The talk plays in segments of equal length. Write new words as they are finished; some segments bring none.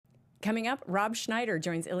Coming up, Rob Schneider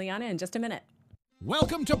joins Ileana in just a minute.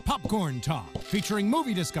 Welcome to Popcorn Talk, featuring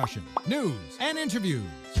movie discussion, news, and interviews.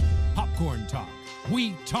 Popcorn Talk.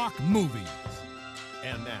 We talk movies.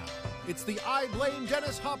 And now, it's the I Blame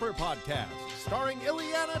Dennis Hopper podcast, starring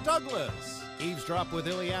Ileana Douglas. Eavesdrop with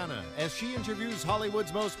Ileana as she interviews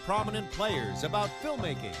Hollywood's most prominent players about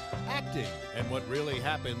filmmaking, acting, and what really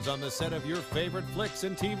happens on the set of your favorite flicks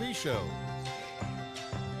and TV shows.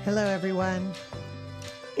 Hello, everyone.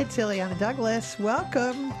 It's Ileana Douglas.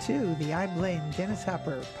 Welcome to the I Blame Dennis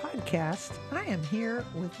Hopper podcast. I am here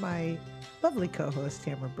with my lovely co-host,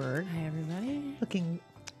 Tamara Berg. Hi, everybody. Looking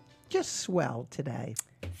just swell today.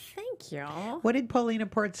 Thank you. What did Paulina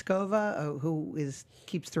Portskova, who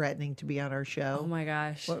keeps threatening to be on our show? Oh my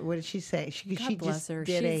gosh! What did she say? God bless her.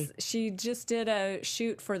 She just did a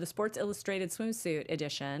shoot for the Sports Illustrated swimsuit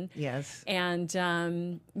edition. Yes. And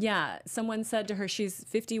someone said to her, she's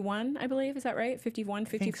 51, I believe. Is that right? 51,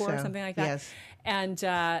 54, so. something like that. Yes. And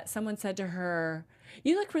someone said to her,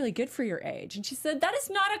 "You look really good for your age." And she said, "That is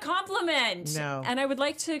not a compliment." No. And I would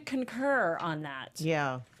like to concur on that.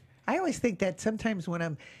 Yeah. I always think that sometimes when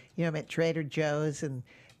I'm at Trader Joe's and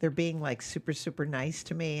they're being like super, super nice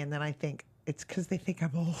to me, and then I think it's because they think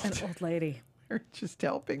I'm old. An old lady. They're just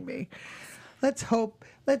helping me. Let's help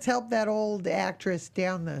that old actress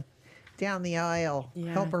down the aisle.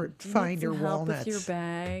 Yeah. Help her find her help walnuts. with your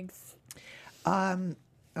bags.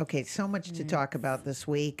 Okay, so much to talk about this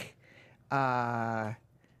week. I'm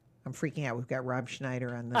freaking out. We've got Rob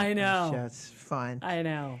Schneider on the I know. on the show. It's fun. I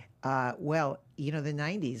know. Well, the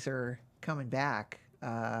 90s are coming back.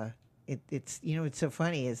 It's so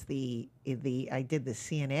funny is I did the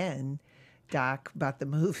CNN doc about the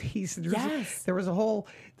movies. Yes. There was a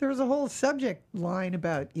whole subject line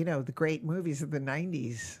about the great movies of the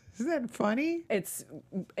 90s. Isn't that funny? It's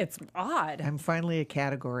odd. I'm finally a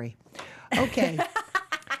category. Okay.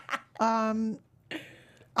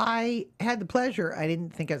 I had the pleasure. I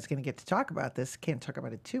didn't think I was going to get to talk about this. Can't talk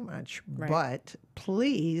about it too much. Right. But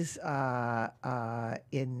please,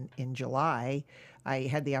 in July, I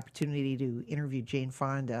had the opportunity to interview Jane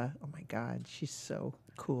Fonda. Oh my God, she's so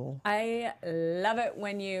cool. I love it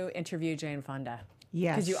when you interview Jane Fonda.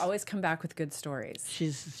 Yes, Because you always come back with good stories.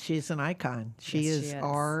 she's an icon. She Yes, is she is.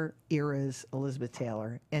 our era's Elizabeth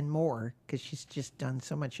Taylor and more, because she's just done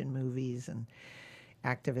so much in movies and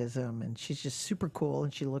activism, and she's just super cool,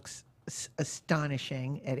 and she looks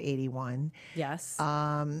astonishing at 81. Yes. So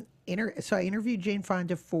I interviewed Jane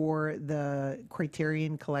Fonda for the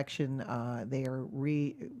Criterion Collection. They are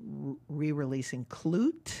re-releasing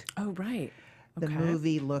Clute. Oh, right. The Okay.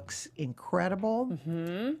 movie looks incredible.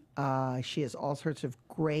 Mm-hmm. She has all sorts of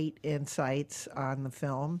great insights on the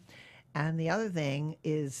film. And the other thing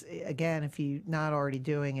is, again, if you're not already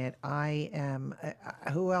doing it, I am.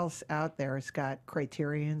 Who else out there has got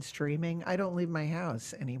Criterion streaming? I don't leave my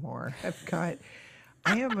house anymore. I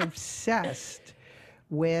am obsessed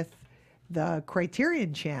with the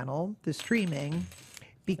Criterion channel, the streaming,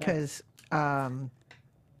 because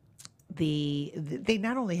they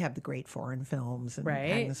not only have the great foreign films and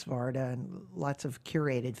Right. Agnes Varda and lots of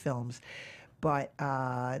curated films, but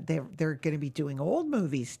they're going to be doing old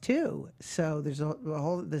movies too. So there's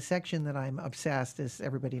the section that I'm obsessed, as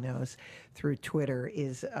everybody knows through Twitter,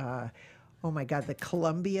 is oh my God, the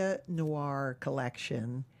Columbia Noir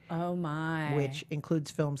collection, Oh, my. which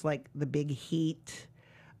includes films like The Big Heat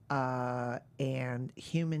and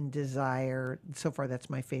Human Desire. So far, that's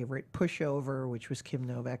my favorite. Pushover, which was Kim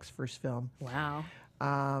Novak's first film. Wow.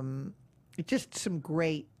 Just some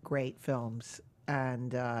great, great films.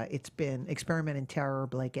 And it's been Experiment in Terror,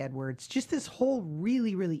 Blake Edwards, just this whole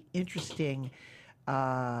really, really interesting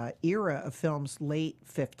era of films, late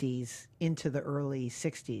 50s into the early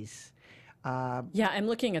 60s. Yeah, I'm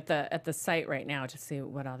looking at the site right now to see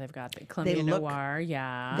what all they've got. The Columbia Noir,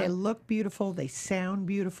 yeah. They look beautiful. They sound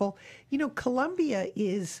beautiful. Columbia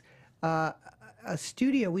is a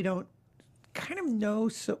studio we don't kind of know.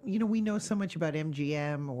 So, we know so much about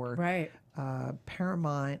MGM or Right.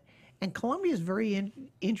 Paramount. And Columbia is a very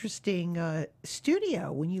interesting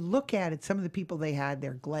studio. When you look at it, some of the people they had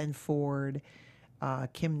there, Glenn Ford,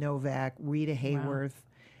 Kim Novak, Rita Hayworth,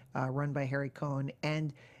 run by Harry Cohn.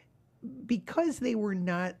 And because they were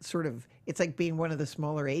not it's like being one of the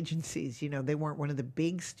smaller agencies, they weren't one of the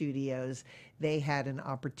big studios. They had an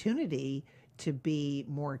opportunity to be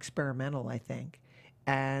more experimental, I think.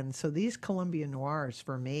 And so these Columbia Noirs,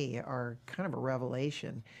 for me, are kind of a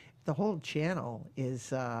revelation. The whole channel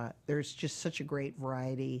is, there's just such a great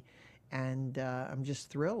variety, and I'm just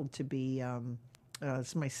thrilled to be, this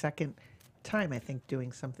is my second time, I think,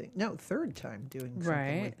 doing something. No, third time doing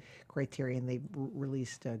something with Criterion. They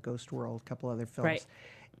released Ghost World, a couple other films. Right.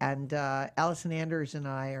 And Allison Anders and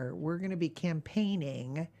we're going to be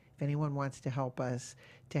campaigning, if anyone wants to help us,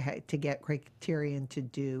 to get Criterion to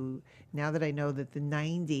do, now that I know that the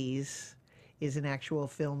 90s is an actual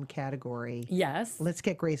film category. Yes. Let's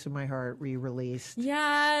get Grace of My Heart re-released.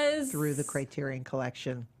 Yes. Through the Criterion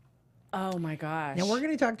Collection. Oh my gosh. Now we're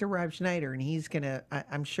going to talk to Rob Schneider, and he's going to,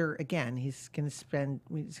 I'm sure, again, he's going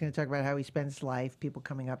to talk about how he spends life, people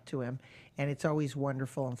coming up to him, and it's always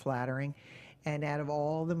wonderful and flattering. And out of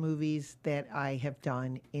all the movies that I have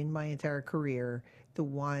done in my entire career, the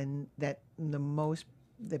one that the most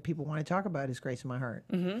that people want to talk about is Grace of My Heart.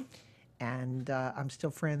 Mm-hmm. And I'm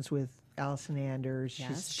still friends with Allison Anders.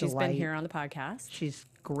 Yes, she's been here on the podcast. She's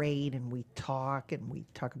great, and we talk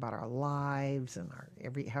about our lives and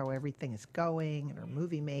how everything is going and our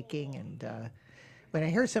movie making. And when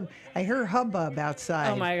I hear hubbub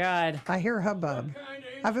outside. Oh my God! I hear hubbub.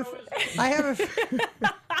 I have a.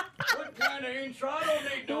 What kind of intro? I don't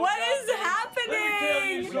need no What is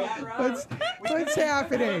happening? What's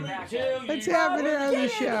happening? What's happening on the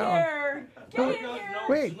show? Get in here.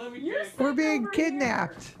 Wait, we're being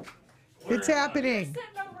kidnapped. It's happening.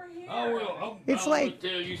 It's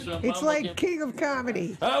like King of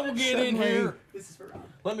Comedy. I will get in Suddenly. here.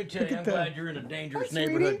 Let me tell you, I'm that. glad you're in a dangerous Hi,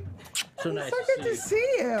 neighborhood. sweetie. So nice So good to to see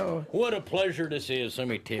see you. you. What a pleasure this is. Let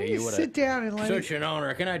me tell you. What Sit down and such an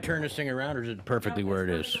honor. Can I turn this thing around, or is it perfectly where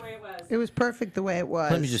it is? It was perfect the way it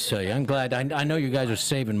was. Let me just tell you, I'm glad. I know you guys are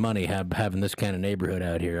saving money having this kind of neighborhood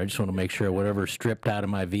out here. I just want to make sure whatever's stripped out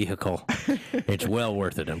of my vehicle, it's well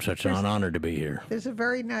worth it. I'm such an honor to be here. There's a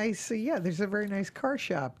very nice, there's a very nice car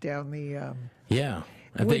shop down the. Yeah.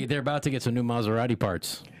 They're about to get some new Maserati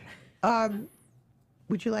parts.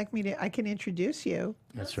 Would you like me to? I can introduce you.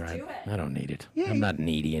 That's right. I don't need it. Yeah, I'm not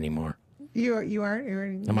needy anymore. You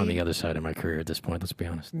aren't. I'm on the other side of my career at this point. Let's be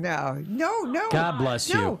honest. No. God bless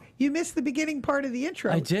you. No, you missed the beginning part of the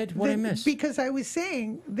intro. I did? What did I miss? Because I was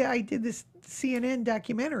saying that I did this CNN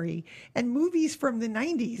documentary, and movies from the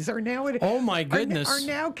 90s are now. Oh my goodness. Are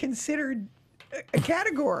now considered a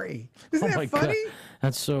category. Isn't Oh my that funny? God.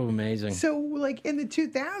 That's so amazing. So, like in the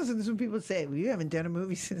 2000s, when people say, "Well, you haven't done a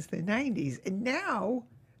movie since the 90s," and now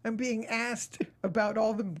I'm being asked about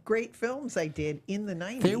all the great films I did in the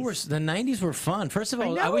 90s. The 90s were fun. First of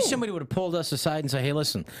all, I wish somebody would have pulled us aside and say, "Hey,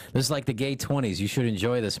 listen, this is like the gay 20s. You should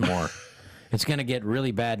enjoy this more." It's going to get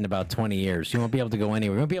really bad in about 20 years. You won't be able to go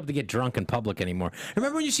anywhere. You won't be able to get drunk in public anymore.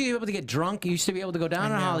 Remember when you used to be able to get drunk? You used to be able to go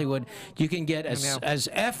down in Hollywood. You can get as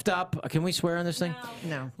effed up. Can we swear on this thing?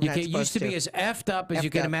 No. You used to be as effed up as you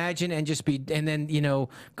can imagine, and just be, and then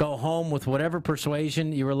go home with whatever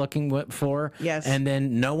persuasion you were looking for. Yes. And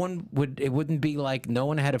then no one would. It wouldn't be like no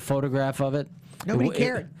one had a photograph of it. Nobody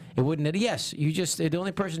cared. It wouldn't. Yes, the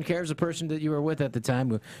only person who cares is the person that you were with at the time,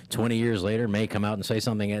 who 20 years later may come out and say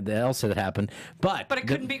something else that happened. But it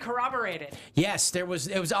couldn't be corroborated. Yes, it was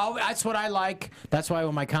all. That's what I like. That's why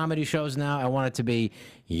on my comedy shows now, I want it to be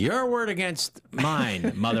your word against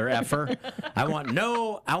mine, mother effer. I want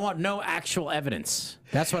no actual evidence.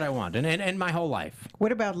 That's what I want, and my whole life.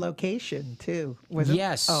 What about Location too?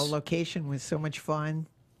 Yes. Oh, Location was so much fun.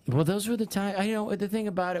 Well, those were the times. The thing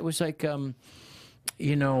about it was like.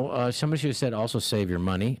 Somebody should have said also save your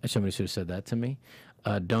money. Somebody should have said that to me.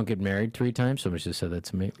 Don't get married 3 times. Somebody should have said that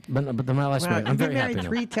to me. But my last one, I'm very happy now.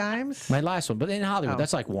 3 times? My last one, but in Hollywood,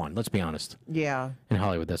 that's like 1. Let's be honest. Yeah. In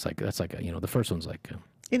Hollywood, that's like the first one's like.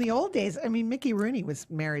 In the old days, I mean, Mickey Rooney was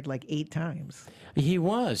married like 8 times. He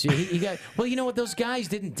was. He got. Well, you know what? Those guys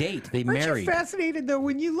didn't date. They married. Aren't you fascinated though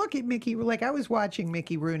when you look at Mickey? Like I was watching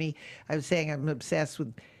Mickey Rooney. I was saying I'm obsessed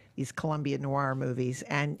with these Columbia noir movies,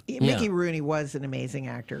 and Mickey Rooney was an amazing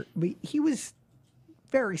actor. But he was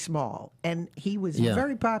very small, and he was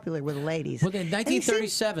very popular with the ladies. Well, in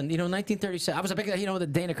 1937, 1937, I was a big,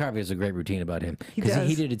 that Dana Carvey has a great routine about him. Because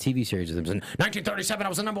he did a TV series with him. In 1937, I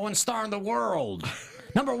was the #1 star in the world.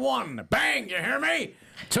 #1, bang, you hear me?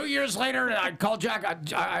 2 years later, I called Jack.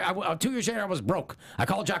 2 years later, I was broke. I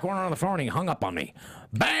called Jack Warner on the phone, and he hung up on me.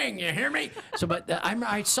 Bang, you hear me? So, but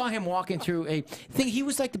I saw him walking through a thing. He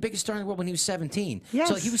was like the biggest star in the world when he was 17. Yes.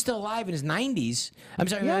 So he was still alive in his 90s. I'm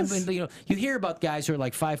sorry, Yes. you hear about guys who are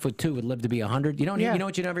like 5'2" would live to be 100. You know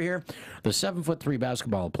what you never hear? The 7'3"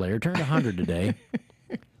 basketball player turned 100 today.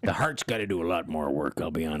 The heart's got to do a lot more work,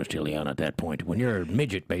 I'll be honest, Ileana, at that point. When you're a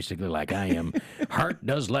midget, basically, like I am, heart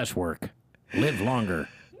does less work. Live longer.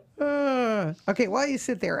 Okay, while you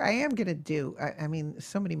sit there, I am going to do, I mean,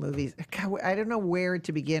 so many movies. God, I don't know where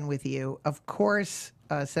to begin with you. Of course,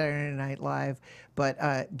 Saturday Night Live,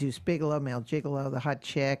 but Deuce Bigelow, Male Gigolo, The Hot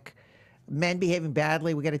Chick, Men Behaving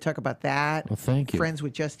Badly. We got to talk about that. Well, thank you. Friends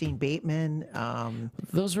with Justine Bateman.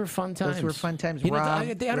 Those were fun times. Those were fun times. I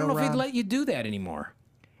Rob, don't know if they'd let you do that anymore.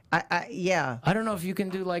 Yeah. I don't know if you can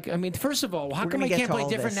do like. I mean, first of all, how come gonna I get can't to play all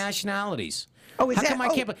different this. nationalities? Oh, is how that- come I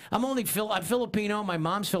oh. can't play? I'm Filipino. My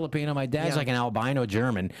mom's Filipino. My dad's Yeah. like an albino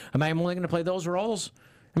German. Am I only going to play those roles?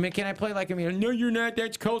 I mean, can I play like, I mean, no, you're not.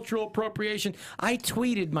 That's cultural appropriation. I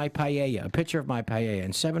tweeted my paella, a picture of my paella,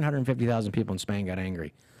 and 750,000 people in Spain got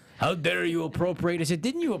angry. How dare you appropriate? I said,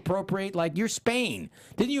 didn't you appropriate, like, you're Spain?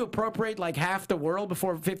 Didn't you appropriate, like, half the world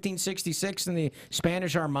before 1566 in the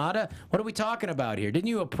Spanish Armada? What are we talking about here? Didn't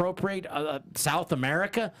you appropriate South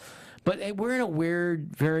America? But we're in a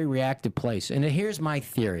weird, very reactive place. And here's my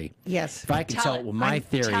theory. Yes. If I can Tell tell it. it, well, my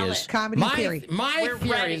theory Tell is... it. Comedy my, theory. My We're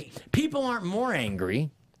theory ready. is people aren't more angry.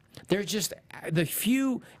 They're just the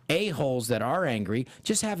few a-holes that are angry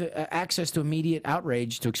just have access to immediate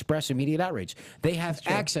outrage, to express immediate outrage. They have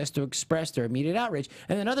access to express their immediate outrage.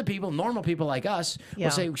 And then other people, normal people like us, Yeah.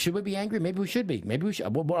 will say, should we be angry? Maybe we should be. Maybe we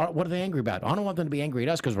should. What are they angry about? I don't want them to be angry at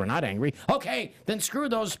us because we're not angry. Okay, then screw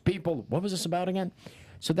those people. What was this about again?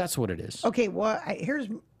 So that's what it is. Okay, well,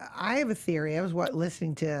 I have a theory. I was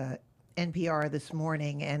listening to NPR this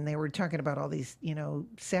morning, and they were talking about all these,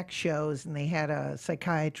 sex shows, and they had a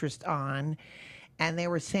psychiatrist on, and they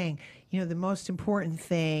were saying, the most important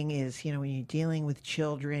thing is, when you're dealing with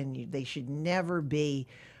children, they should never be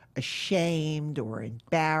ashamed or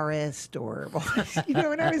embarrassed or,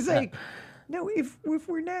 and I was like, no, if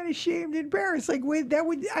we're not ashamed and embarrassed, like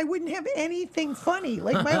I wouldn't have anything funny.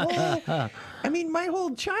 Like my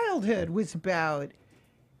whole childhood was about,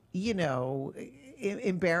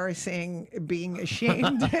 embarrassing, being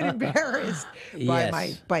ashamed and embarrassed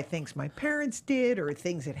Yes. by things my parents did or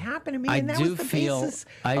things that happened to me, I and that do was the feel- basis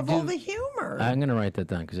I of all do- the humor. I'm going to write that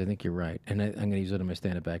down because I think you're right. And I'm going to use it in my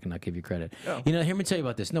stand-up back and not give you credit. Oh. Hear me tell you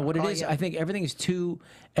about this. No, what it call is, you. I think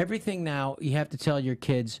everything now, you have to tell your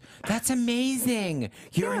kids, that's amazing.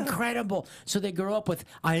 You're incredible. So they grow up with,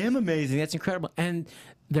 I am amazing. That's incredible. And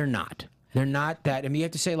they're not. They're not that. I mean, you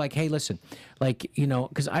have to say, like, hey, listen, like,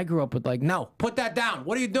 because I grew up with, like, no, put that down.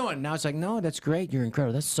 What are you doing? Now it's like, no, that's great. You're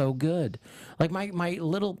incredible. That's so good. Like, my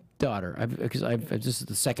little daughter, because this is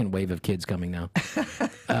the second wave of kids coming now.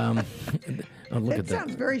 Oh, look at That that.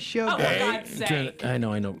 sounds very show. Oh, for God's sake. I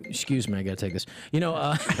know. Excuse me, I gotta take this.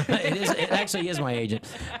 It actually is my agent,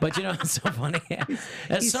 but it's so funny.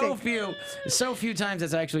 That's so few times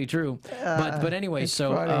that's actually true. But anyway,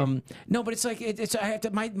 so funny. no, but it's like I have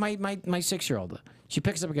to. My 6-year-old, she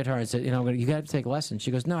picks up a guitar and said, you got to take lessons.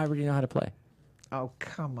 She goes, no, I already know how to play. Oh,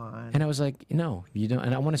 come on. And I was like, no, you don't.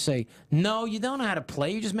 And I want to say, no, you don't know how to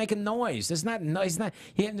play. You're just making noise. That's not noise. Not.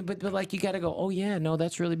 But like, you got to go, oh, yeah, no,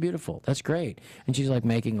 that's really beautiful. That's great. And she's like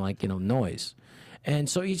making noise. And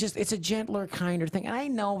so it's a gentler, kinder thing. And I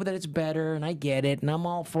know that it's better, and I get it. And I'm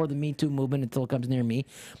all for the Me Too movement until it comes near me.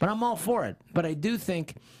 But I'm all for it. But I do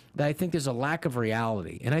think there's a lack of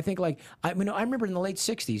reality. And I think, I remember in the late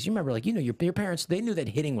 60s, you remember, your parents, they knew that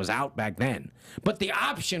hitting was out back then. But the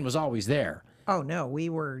option was always there. Oh no,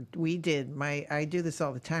 I do this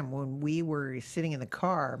all the time. When we were sitting in the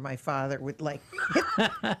car, my father would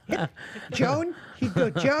hit Joan. He'd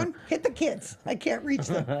go, Joan, hit the kids. I can't reach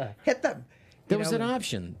them. Hit them. There was an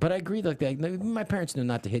option, but I agree. My parents knew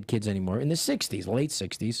not to hit kids anymore in the '60s, late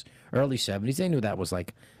 '60s, early '70s. They knew that was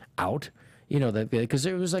out. Because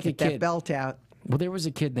there was a Get kid. that belt out. Well, there was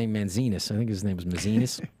a kid named Manzinas. I think his name was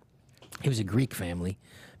Mazinas. He was a Greek family,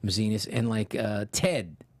 Mazinas, and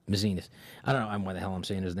Ted Mazinas. I don't know why the hell I'm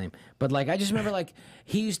saying his name, but I just remember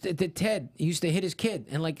he used to hit his kid,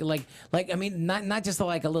 and I mean not just a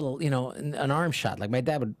little an arm shot. Like my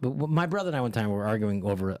dad would. My brother and I one time were arguing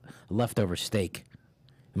over a leftover steak.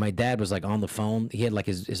 My dad was on the phone. He had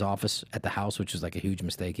his office at the house, which was a huge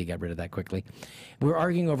mistake. He got rid of that quickly. We were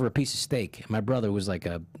arguing over a piece of steak. My brother was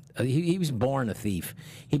he was born a thief.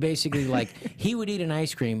 He basically he would eat an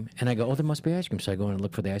ice cream, and I go, oh, there must be ice cream. So I go in and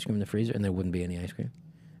look for the ice cream in the freezer, and there wouldn't be any ice cream.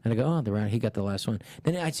 And I go, oh, he got the last one.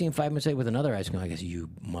 Then I'd see him 5 minutes later with another ice cream. I guess, you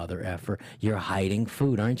mother effer, you're hiding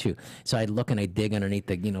food, aren't you? So I'd look and I'd dig underneath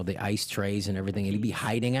the ice trays and everything, and he'd be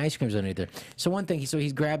hiding ice creams underneath there. So one thing,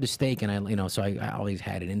 he grabbed a steak, and I always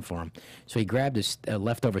had it in for him. So he grabbed his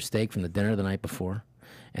leftover steak from the dinner the night before.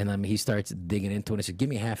 And he starts digging into it. I said, give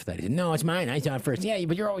me half of that. He said, no, it's mine. I saw it first. Yeah,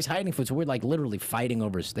 but you're always hiding food. So we're literally fighting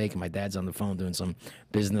over a steak. And my dad's on the phone doing some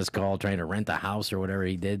business call, trying to rent a house or whatever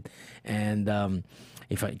he did. And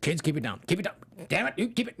kids, keep it down. Keep it down. Damn it, you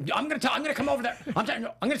keep it. I'm gonna come over there. I'm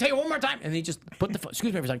gonna tell you one more time. And he just put the phone,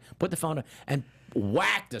 excuse me for a second, put the phone down and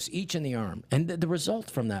whacked us each in the arm. And the result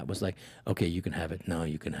from that was okay, you can have it. No,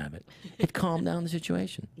 you can have it. It calmed down the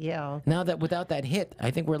situation. Yeah. Now that without that hit,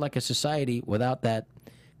 I think we're like a society without that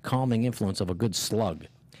calming influence of a good slug.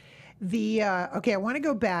 Okay, I want to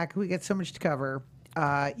go back. We got so much to cover.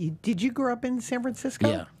 Did you grow up in San Francisco?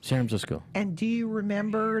 Yeah, San Francisco. And do you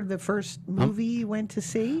remember the first movie you went to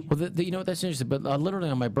see? Well, you know what, that's interesting. But literally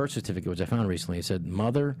on my birth certificate, which I found recently, it said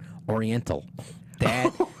Mother Oriental,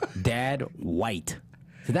 Dad White.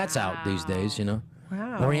 So that's out these days, you know.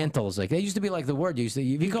 Wow. Orientals, like they used to be like the word. If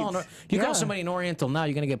you call somebody an Oriental now,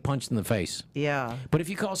 you're gonna get punched in the face. Yeah. But if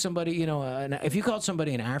you call somebody, you know, if you called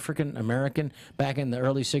somebody an African American back in the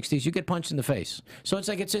early '60s, you get punched in the face. So it's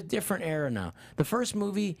like it's a different era now. The first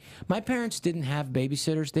movie, my parents didn't have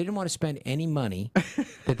babysitters. They didn't want to spend any money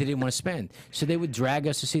that they didn't want to spend, so they would drag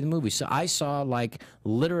us to see the movie. So I saw like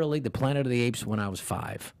literally the Planet of the Apes when I was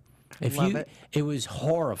 5. It was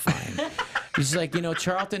horrifying. He's like, you know,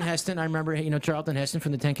 Charlton Heston. I remember, you know, Charlton Heston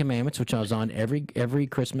from the Ten Commandments, which I was on every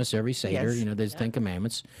Christmas, every Seder. Yes. You know, there's Ten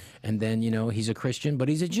Commandments, and then you know he's a Christian, but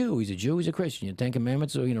he's a Jew. He's a Jew. He's a Christian. You know, Ten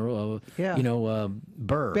Commandments. So,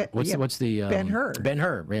 Burr. What's the Ben-Hur.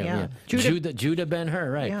 Ben-Hur. Yeah. Judah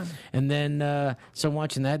Ben-Hur. Right. Yeah. And then so I'm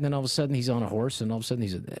watching that, and then all of a sudden he's on a horse, and all of a sudden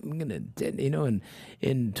he's, I'm gonna, you know,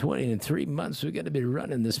 in 3 months we're gonna be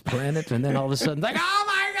running this planet, and then all of a sudden like, oh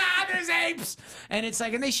my God, there's apes, and it's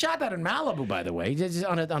like, and they shot that in Malibu, by the way, just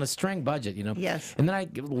on a string budget, you know. Yes. And then I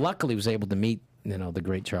luckily was able to meet, you know, the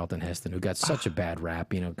great Charlton Heston, who got such a bad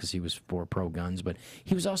rap, you know, because he was for pro-guns, but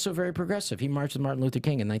he was also very progressive. He marched with Martin Luther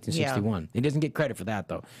King in 1961. He doesn't get credit for that,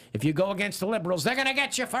 though. If you go against the liberals, they're going to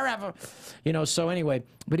get you forever. You know, so anyway,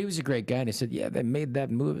 but he was a great guy, and he said, yeah, they made that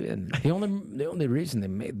movie, and the only reason they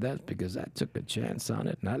made that is because I took a chance on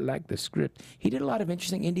it, and I liked the script. He did a lot of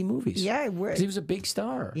interesting indie movies. Yeah, 'cause he was a big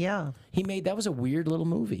star. Yeah. That was a weird little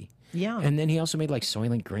movie. Yeah. And then he also made like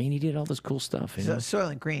Soylent Green. He did all this cool stuff. You know?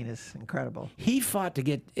 Soylent Green is incredible. He fought to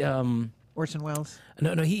get Orson Welles.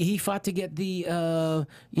 No, he fought to get the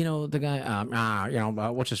the guy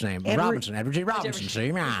what's his name, Edward G. Robinson.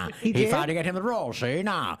 See, he fought to get him the role. See,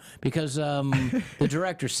 because the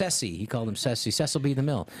director Ceci, he called him Ceci, Cecil B.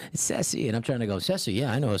 DeMille. It's Ceci, and I'm trying to go Ceci.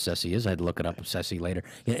 Yeah, I know who Ceci is. I had to look it up, Ceci, later.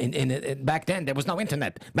 And back then there was no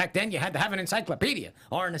internet. Back then you had to have an encyclopedia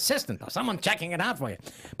or an assistant or someone checking it out for you.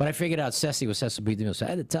 But I figured out Ceci was Cecil B. DeMille, so I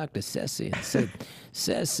had to talk to Ceci and said,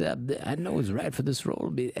 Ceci, I know who's right for this role. It'll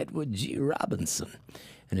be Edward G. Robinson.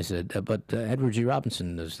 And he said, but Edward G.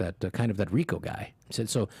 Robinson is that kind of that Rico guy. He said,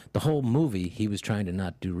 so the whole movie, he was trying to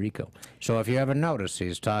not do Rico. So if you ever notice,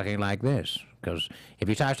 he's talking like this. Because if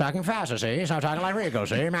he starts talking faster, see, he's not talking like Rico,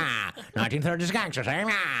 see, 1930s gangster, see,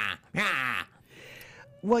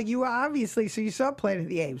 Well, you obviously, so you saw Planet of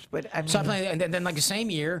the Apes, but I mean... Something, and then like the same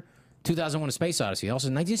year, 2001: A Space Odyssey. Also,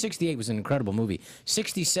 1968 was an incredible movie.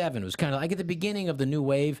 67 was kind of like at the beginning of the new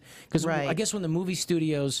wave. Because I guess when the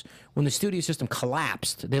studio system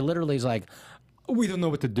collapsed, they literally was like, we don't know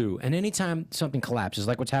what to do. And anytime something collapses,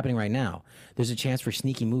 like what's happening right now, there's a chance for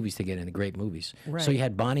sneaky movies to get into great movies. Right. So you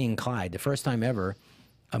had Bonnie and Clyde, the first time ever,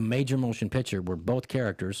 a major motion picture where both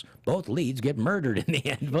characters, both leads, get murdered in the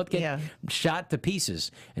end. Both get shot to pieces.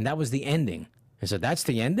 And that was the ending. I said, that's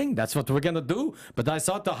the ending? That's what we're going to do? But I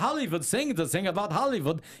thought the thing about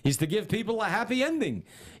Hollywood is to give people a happy ending,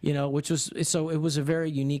 you know, which was, so it was a very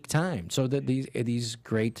unique time. So that these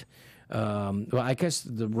great, well, I guess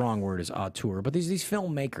the wrong word is auteur, but these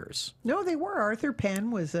filmmakers. No, they were. Arthur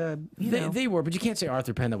Penn was a, They were, but you can't say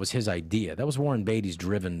Arthur Penn, that was his idea. That was Warren Beatty's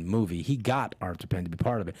driven movie. He got Arthur Penn to be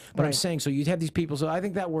part of it. But I'm saying, so you'd have these people, so I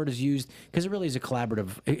think that word is used because it really is a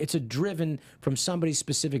collaborative, it's a driven from somebody's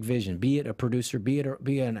specific vision, be it a producer, be it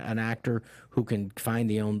an actor who can find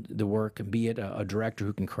the work, and be it a director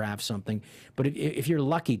who can craft something. But if you're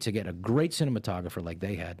lucky to get a great cinematographer like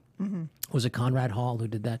they had, was it Conrad Hall who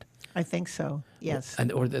did that? I think so. Yes.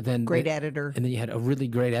 Then great editor. And then you had a really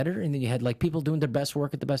great editor, and then you had like people doing their best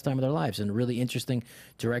work at the best time of their lives, and a really interesting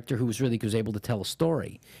director who was able to tell a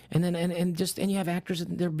story. And then and you have actors,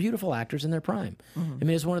 they're beautiful actors in their prime. I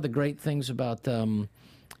mean, it's one of the great things about John,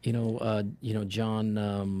 the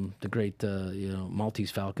great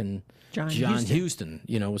Maltese Falcon, John Huston.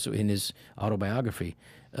 So in his autobiography,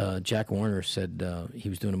 Jack Warner said he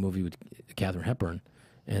was doing a movie with Katharine Hepburn,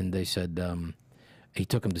 and they said. He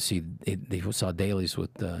took him to see, they saw dailies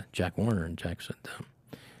with Jack Warner, and Jack said,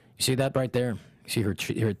 you see that right there? You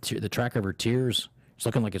see the track of her tears? It's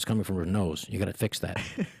looking like it's coming from her nose. You got to fix that.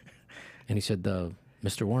 And he said,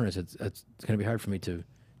 Mr. Warner, it's going to be hard for me to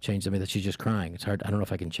change something that she's just crying. It's hard. I don't know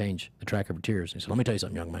if I can change the track of her tears. And he said, let me tell you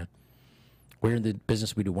something, young man. We're in the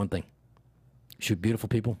business, we do one thing. Shoot beautiful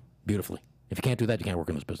people beautifully. If you can't do that, you can't work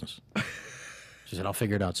in this business. She said, I'll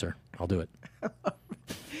figure it out, sir. I'll do it.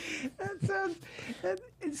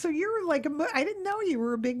 So you're like I didn't know you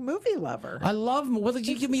were a big movie lover. I love. Well,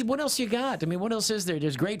 you give me what else you got? I mean, what else is there?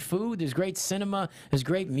 There's great food. There's great cinema. There's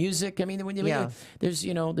great music. I mean, when you there's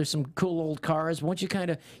there's some cool old cars. Once you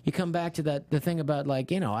you come back to the thing about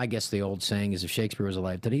like I guess the old saying is if Shakespeare was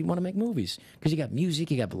alive today, he'd want to make movies because you got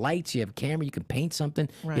music, you got lights, you have a camera, you can paint something,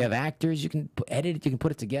 you have actors, you can edit it, you can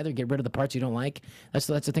put it together, get rid of the parts you don't like. That's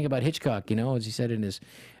the thing about Hitchcock. As he said in his,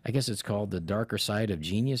 I guess it's called The Darker Side of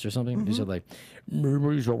Genius or something. He said like.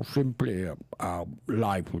 Movies are simply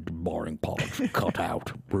life with the boring parts cut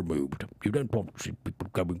out, removed. You don't want to see people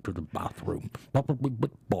going to the bathroom. That would be a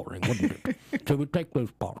bit boring, wouldn't it? So we take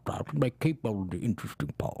those parts out and keep all the interesting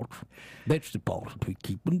parts. That's the parts that we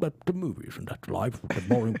keep, and that's the movies, and that's life with the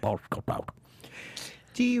boring parts cut out.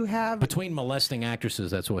 Do you have between molesting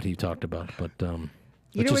actresses? That's what he talked about, but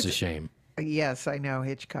which is a shame. Yes, I know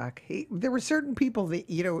Hitchcock. There were certain people that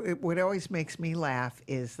what always makes me laugh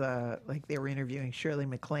is like they were interviewing Shirley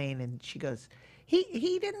MacLaine, and she goes,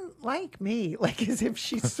 "He didn't like me," like as if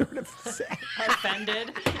she's sort of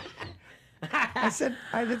offended. I said,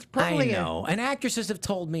 "That's probably." I know, and actresses have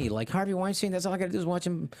told me, like Harvey Weinstein. That's all I got to do is watch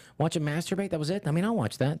him masturbate. That was it. I mean, I'll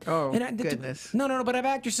watch that. Oh, and goodness! No. But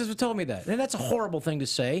actresses have told me that, and that's a horrible thing to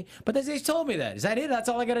say. But they told me that. Is that it? That's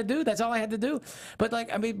all I got to do. That's all I had to do. But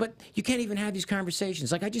but you can't even have these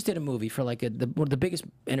conversations. Like I just did a movie for like one of the biggest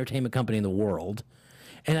entertainment company in the world,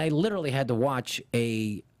 and I literally had to watch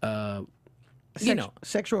a.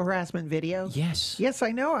 Sexual harassment video. Yes,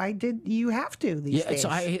 I know. I did. You have to these days. So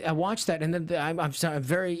I watched that, and then I'm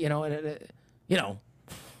very I know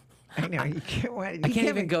you can't. I can't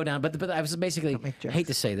even go down. But I was basically hate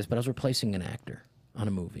to say this, but I was replacing an actor on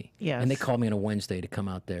a movie. Yes. And they called me on a Wednesday to come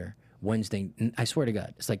out there. Wednesday, I swear to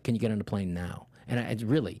God, it's like, can you get on the plane now? And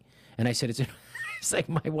I said it's like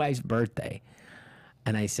my wife's birthday.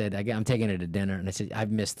 And I said, I'm taking her to dinner. And I said, I've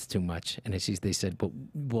missed too much. And they said, but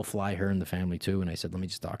we'll fly her and the family too. And I said, let me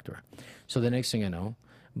just talk to her. So the next thing I know,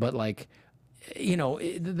 but like,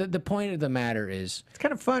 the point of the matter is... It's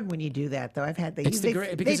kind of fun when you do that, though. I've had... Because they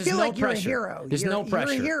feel like you're a hero. There's no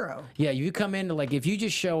pressure. You're a hero. Yeah, you come in, like, if you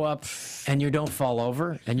just show up and you don't fall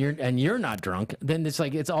over and you're not drunk, then it's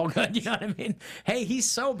like, it's all good, you know what I mean? Hey, he's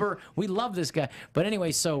sober. We love this guy. But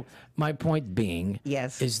anyway, so my point being...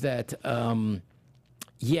 Yes. Is that...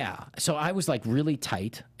 yeah, so I was like really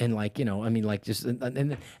tight and like, just, and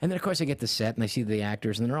then of course I get to set and I see the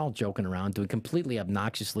actors and they're all joking around doing completely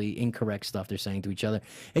obnoxiously incorrect stuff they're saying to each other.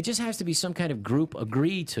 It just has to be some kind of group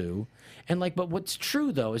agree to. And like, but what's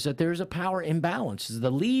true though is that there's a power imbalance.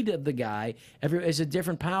 The lead of the guy is a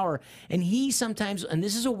different power. And he sometimes, and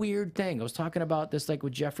this is a weird thing. I was talking about this like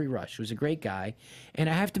with Jeffrey Rush, who's a great guy. And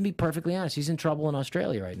I have to be perfectly honest, he's in trouble in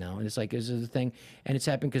Australia right now. And it's like, this is the thing. And it's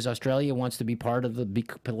happened because Australia wants to be part of the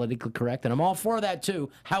politically correct, and I'm all for that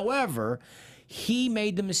too. However, he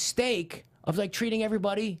made the mistake of like treating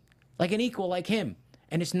everybody like an equal like him,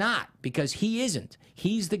 and it's not, because he isn't.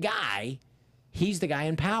 He's the guy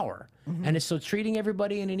in power. And it's, so treating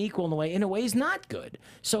everybody in an equal in a way is not good.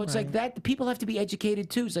 So it's like that people have to be educated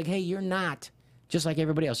too. It's like, hey, you're not just like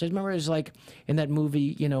everybody else. I remember it was like in that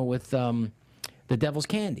movie, with The Devil's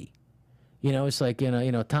Candy. It's like,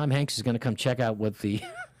 Tom Hanks is going to come check out what the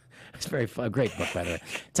It's a great book, by the way.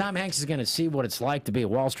 Tom Hanks is going to see what it's like to be a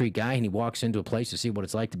Wall Street guy, and he walks into a place to see what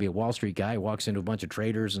it's like to be a Wall Street guy. He walks into a bunch of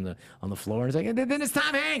traders on the floor, and it's like, then it's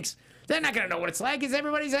Tom Hanks. They're not going to know what it's like. Is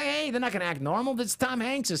everybody's like, hey, they're not going to act normal. This Tom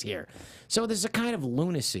Hanks is here. So there's a kind of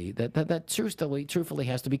lunacy that truthfully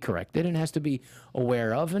has to be corrected and has to be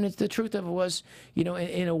aware of. And the truth of it was,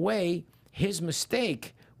 in a way, his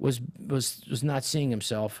mistake was not seeing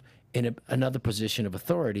himself in another position of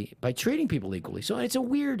authority by treating people equally. So it's a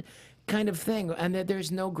weird kind of thing, and that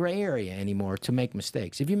there's no gray area anymore to make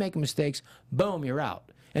mistakes. If you make mistakes, boom, you're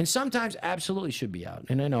out. And sometimes absolutely should be out.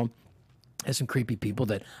 And I know there's some creepy people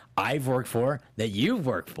that I've worked for, that you've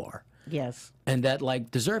worked for. Yes. And that like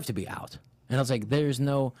deserve to be out. And I was like, this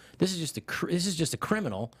is just a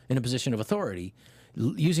criminal in a position of authority,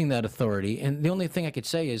 using that authority. And the only thing I could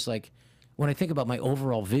say is like, when I think about my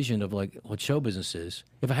overall vision of like what show business is,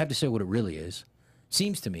 if I have to say what it really is,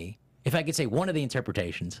 seems to me, if I could say one of the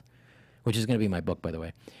interpretations, which is going to be my book, by the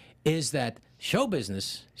way, is that show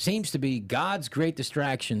business seems to be God's great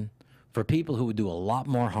distraction for people who would do a lot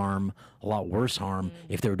more harm, a lot worse harm,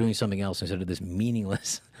 if they were doing something else instead of this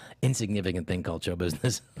meaningless, insignificant thing called show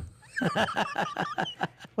business.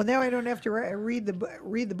 Well, now I don't have to read the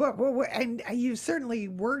book. Well, and you certainly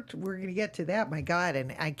worked. We're going to get to that. My God,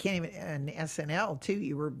 and I can't even on SNL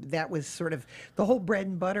too. That was sort of the whole bread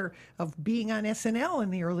and butter of being on SNL in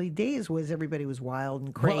the early days. Was everybody was wild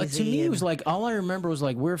and crazy. Well, to me, it was like all I remember was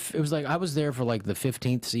like it was like I was there for like the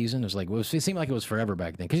 15th season. It was like it seemed like it was forever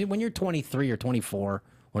back then. Because when you're 23 or 24,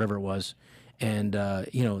 whatever it was. And,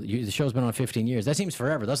 the show's been on 15 years. That seems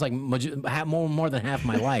forever. That's like more than half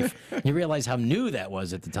my life. You realize how new that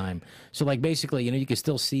was at the time. So, like, basically, you could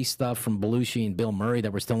still see stuff from Belushi and Bill Murray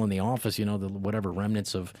that were still in the office, the whatever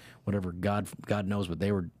remnants of whatever God knows what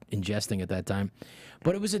they were ingesting at that time.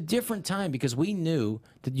 But it was a different time because we knew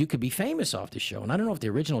that you could be famous off the show. And I don't know if the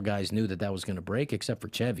original guys knew that was going to break, except for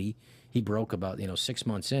Chevy. He broke about, 6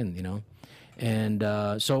 months in,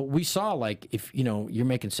 And so we saw, like, if, you're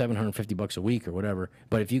making $750 a week or whatever,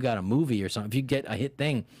 but if you got a movie or something, if you get a hit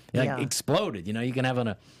thing, it exploded. You can have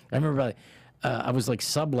I remember I was, like,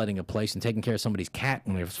 subletting a place and taking care of somebody's cat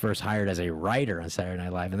when I was first hired as a writer on Saturday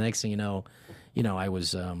Night Live. And the next thing you know, I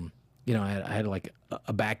was, I had like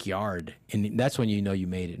a backyard. And that's when you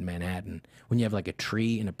made it in Manhattan. When you have, like, a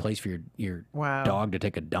tree and a place for your dog to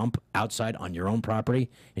take a dump outside on your own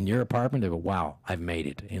property in your apartment, they go, wow, I've made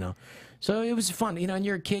it, So it was fun, and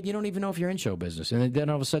you're a kid, you don't even know if you're in show business. And then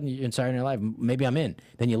all of a sudden, you're in Saturday Night Live, maybe I'm in.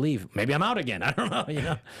 Then you leave, maybe I'm out again. I don't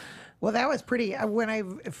know, Well, that was pretty. When I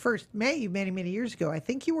first met you many, many years ago, I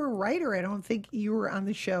think you were a writer. I don't think you were on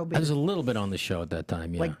the show. I was a little bit on the show at that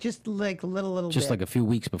time, yeah. Like, just like a little Just bit. like a few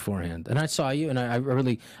weeks beforehand. And I saw you, and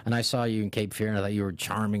I saw you in Cape Fear, and I thought you were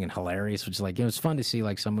charming and hilarious, which is like, it's fun to see,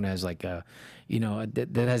 like, someone has, like, that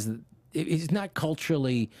has... It's not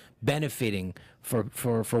culturally benefiting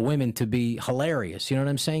for women to be hilarious. You know what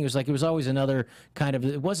I'm saying? It was always another kind of.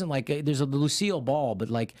 It wasn't like there's a Lucille Ball, but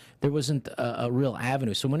like there wasn't a real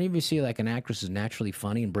avenue. So whenever you see like an actress is naturally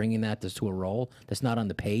funny and bringing that to a role that's not on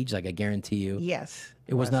the page, like I guarantee you, yes,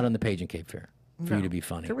 it was not on the page in Cape Fear for you to be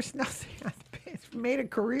funny. There was nothing on the page. Made a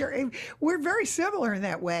career. We're very similar in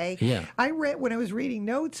that way. Yeah. I read when I was reading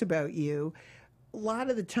notes about you. A lot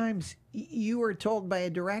of the times you were told by a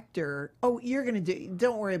director, "Oh, you're going to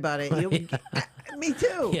don't worry about it." Me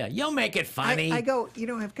too. Yeah, you'll make it funny. I go,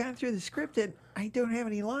 I've gone through the script and I don't have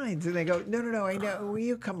any lines. And they go, no, I know. Well,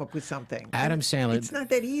 you come up with something. Adam Sandler. It's not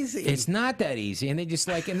that easy. It's not that easy. And they just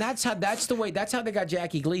and that's how they got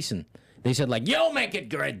Jackie Gleason. They said, like, you'll make it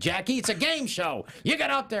good, Jackie. It's a game show. You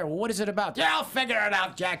get out there. Well, what is it about? Yeah, I'll figure it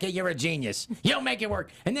out, Jackie. You're a genius. You'll make it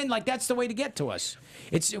work. And then, like, that's the way to get to us.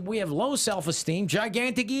 We have low self-esteem,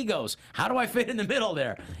 gigantic egos. How do I fit in the middle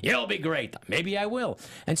there? You'll be great. Maybe I will.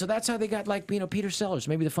 And so that's how they got, like, Peter Sellers,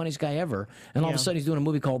 maybe the funniest guy ever. And all of a sudden he's doing a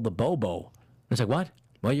movie called The Bobo. It's like, what?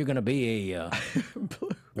 Well, you're going to be a...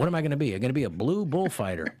 what am I going to be? You're going to be a blue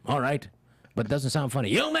bullfighter. All right. But it doesn't sound funny.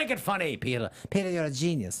 You'll make it funny, Peter. Peter, you're a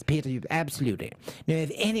genius. Peter, you absolutely. Now,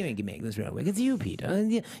 if anyone can make this real work, it's you, Peter.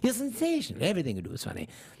 And you're sensational. Everything you do is funny.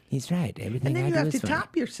 He's right. Everything and then I you do have is to funny.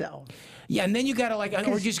 top yourself. Yeah, and then you gotta like, or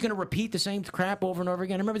you're just gonna repeat the same crap over and over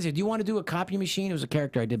again. I remember they said, "Do you want to do a copy machine?" It was a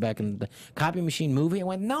character I did back in the copy machine movie. I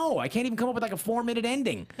went, "No, I can't even come up with like a 4-minute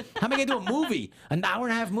ending. How am I gonna do a movie, an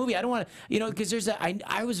hour-and-a-half movie? I don't want to, because there's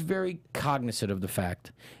I was very cognizant of the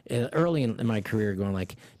fact early in my career, going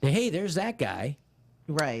like, "Hey, there's that guy."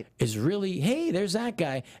 Right. There's that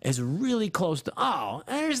guy is really close to,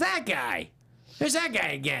 there's that guy. There's that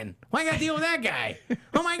guy again. Why I gotta deal with that guy?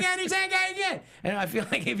 Oh my God, there's that guy again. And I feel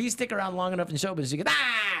like if you stick around long enough in show business, you go,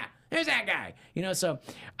 there's that guy. So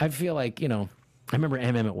I feel like, I remember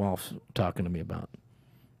Emmett Walsh talking to me about,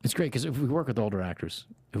 it's great because if we work with older actors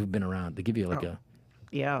who've been around, they give you like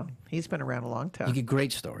Yeah, he's been around a long time. you get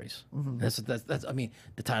great stories. That's the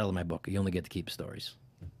title of my book. You only get to keep stories.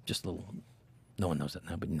 Just a little. No one knows that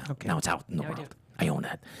now, but now it's out in the world. I own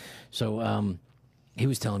that. So he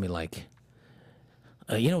was telling me, like,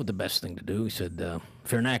 you know what the best thing to do? He said,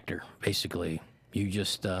 if you're an actor, basically, you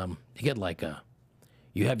just, you get like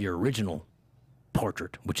you have your original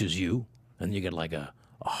portrait, which is you, and you get like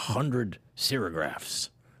 100 serigraphs.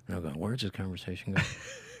 And I'm going, where's this conversation going?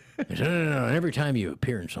 He said, no. And every time you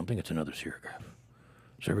appear in something, it's another serigraph.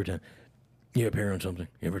 So every time you appear on something,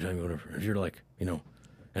 every time you whatever, if you're like,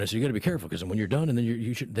 and so you got to be careful because when you're done, and then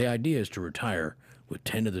you should. The idea is to retire with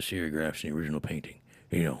 10 of the serigraphs in the original painting.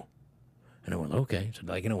 And I went, okay. So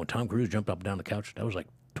like when Tom Cruise jumped up and down the couch, that was like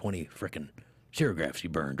 20 frickin' serigraphs he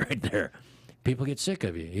burned right there. People get sick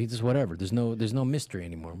of you. You just whatever. There's no mystery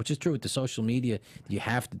anymore, which is true with the social media. You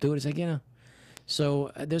have to do it. It's like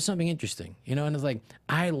So there's something interesting, and it's like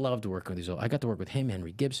I loved working with these. I got to work with him,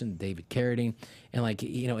 Henry Gibson, David Carradine, and like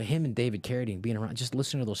him and David Carradine being around, just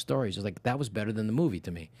listening to those stories. It was like that was better than the movie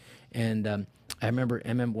to me. And I remember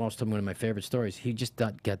M.M. Walsh told me one of my favorite stories. He just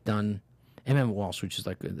got done. M.M. Walsh, which is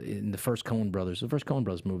like in the first Coen Brothers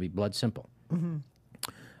movie, Blood Simple.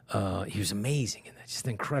 He was amazing in that, just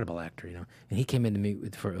an incredible actor, you know. And he came in to me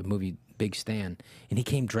for a movie, Big Stan, and he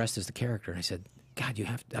came dressed as the character. And I said, God, you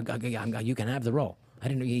can have the role. I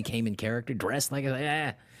didn't know he came in character, dressed like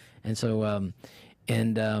a, And so,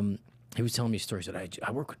 he was telling me stories that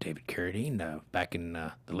I worked with David Carradine back in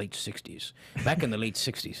the late '60s. Back in the late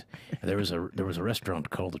 '60s, there was a restaurant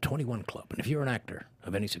called the 21 Club, and if you're an actor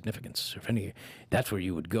of any significance, that's where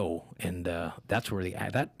you would go, and that's where the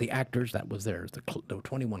actors that was there, the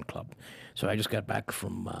 21 Club. So I just got back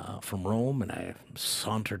from Rome, and I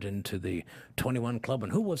sauntered into the 21 Club,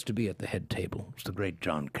 and who was to be at the head table? It was the great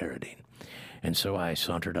John Carradine, and so I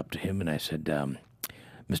sauntered up to him and I said,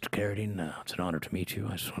 Mr. Carradine, it's an honor to meet you.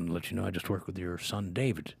 I just wanted to let you know I just worked with your son,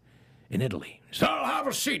 David, in Italy. He said, "I'll have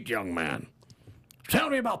a seat, young man. Tell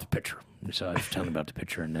me about the picture." And so I was telling him about the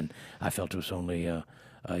picture, and then I felt it was only,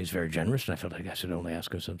 he's very generous, and I felt like I should only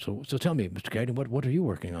ask him. So tell me, Mr. Carradine, what are you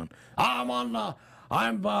working on? I'm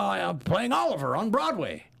playing Oliver on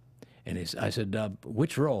Broadway. And I said,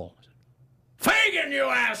 which role? Fagin, you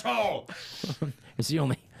asshole! It's the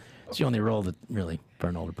only role that really, for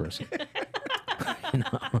an older person. You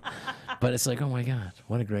know? But it's like, oh my God,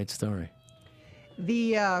 what a great story.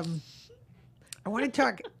 I want to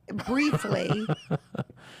talk briefly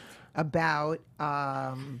about,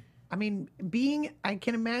 I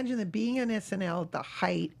can imagine that being on SNL at the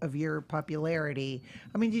height of your popularity,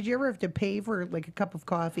 did you ever have to pay for like a cup of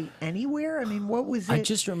coffee anywhere? What was it? I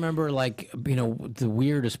just remember, like, the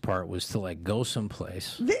weirdest part was to like go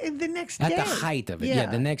someplace. The next day. At the height of it, yeah,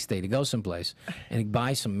 the next day to go someplace and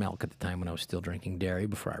buy some milk at the time when I was still drinking dairy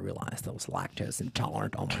before I realized I was lactose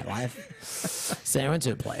intolerant all my life. So I went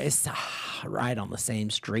to a place right on the same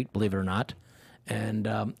street, believe it or not, and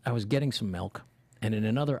I was getting some milk. And in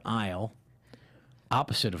another aisle,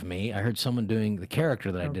 opposite of me, I heard someone doing the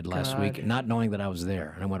character that I did last week, not knowing that I was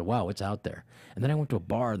there. And I went, wow, it's out there. And then I went to a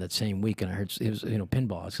bar that same week, and I heard it was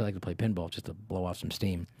pinball. I like to play pinball just to blow off some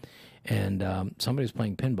steam. And somebody was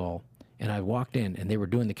playing pinball, and I walked in, and they were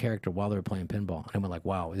doing the character while they were playing pinball. And I went like,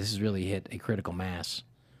 wow, this has really hit a critical mass.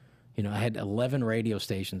 I had 11 radio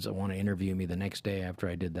stations that want to interview me the next day after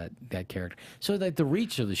I did that character. So that the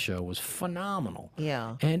reach of the show was phenomenal.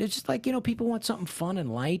 Yeah. And it's just like, people want something fun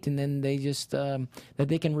and light, and then they just, that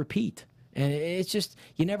they can repeat. And it's just,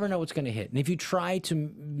 you never know what's going to hit. And if you try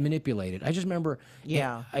to manipulate it, I just remember,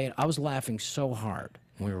 I was laughing so hard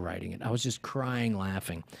when we were writing it. I was just crying,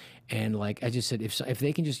 laughing. And like I just said, if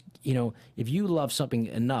they can just, if you love something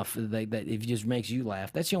enough that if it just makes you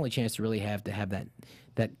laugh, that's the only chance to really have that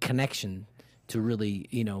connection to really,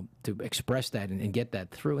 to express that and get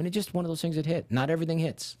that through. And it's just one of those things that hit. Not everything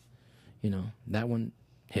hits. That one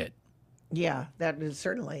hit. Yeah, that is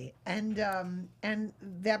certainly. And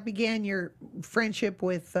that began your friendship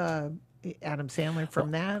with Adam Sandler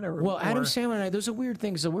from that? Adam Sandler and I, those are weird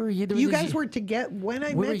things. So you guys were together. When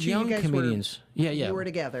I met you, young you guys comedians. You were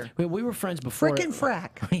together. We were friends before. Frickin'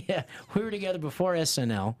 frack. Yeah, we were together before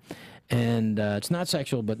SNL. And it's not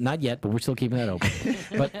sexual, but not yet, but we're still keeping that open.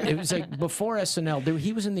 But it was like before SNL,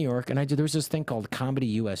 he was in New York, and there was this thing called Comedy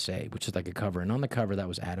USA, which is like a cover. And on the cover, that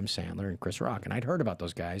was Adam Sandler and Chris Rock. And I'd heard about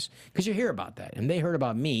those guys because you hear about that. And they heard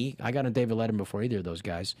about me. I got on David Letterman before either of those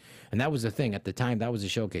guys. And that was the thing. At the time, that was the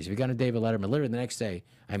showcase. If you got on David Letterman, literally the next day,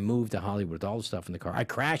 I moved to Hollywood with all the stuff in the car. I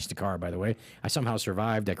crashed the car, by the way. I somehow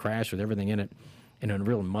survived. I crashed with everything in it. In a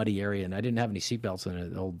real muddy area, and I didn't have any seatbelts in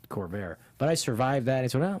an old Corvair. But I survived that. I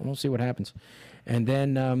said, well, we'll see what happens. And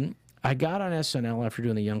then I got on SNL after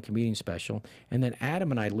doing the Young Comedian special, and then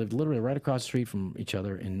Adam and I lived literally right across the street from each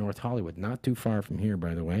other in North Hollywood, not too far from here,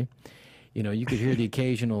 by the way. You could hear the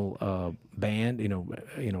occasional band,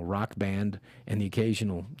 rock band, and the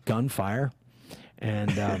occasional gunfire.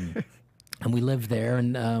 And and we lived there,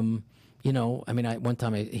 and, one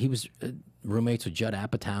time he was roommates with Judd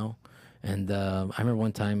Apatow. And I remember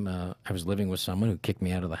one time I was living with someone who kicked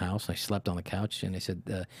me out of the house. I slept on the couch, and they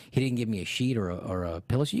said he didn't give me a sheet or a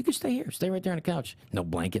pillow. So you could stay here, stay right there on the couch. No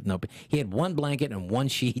blanket, no. He had one blanket and one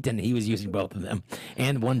sheet, and he was using both of them,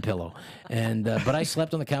 and one pillow. And but I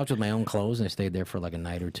slept on the couch with my own clothes, and I stayed there for like a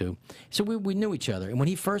night or two. So we knew each other. And when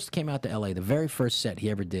he first came out to L.A., the very first set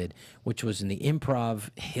he ever did, which was in the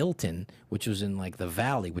Improv Hilton, which was in like the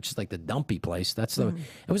Valley, which is like the dumpy place. That's the.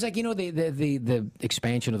 It was like the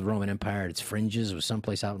expansion of the Roman Empire. Its fringes. It was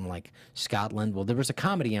someplace out in like Scotland. Well, there was a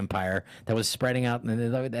comedy empire that was spreading out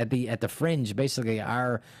at the fringe. Basically,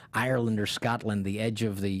 our Ireland or Scotland, the edge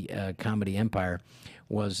of the comedy empire,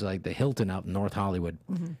 was like the Hilton out in North Hollywood.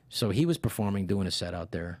 So he was performing, doing a set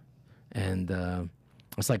out there, and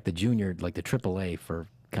It's like the junior, like the AAA for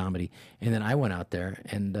comedy. And then I went out there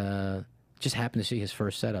and just happened to see his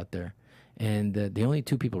first set out there. And the only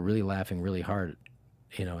two people really laughing really hard,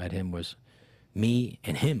 at him was me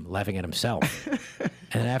and him laughing at himself.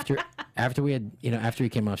 And after we had, after he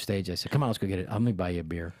came off stage, I said, "Come on, let's go get it. Let me buy you a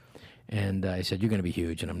beer." And I said, "You're going to be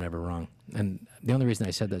huge, and I'm never wrong." And the only reason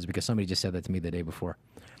I said that is because somebody just said that to me the day before.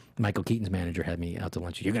 Michael Keaton's manager had me out to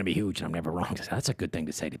lunch. "You're going to be huge, and I'm never wrong." I said, "That's a good thing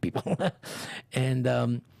to say to people."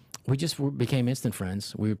 And we just became instant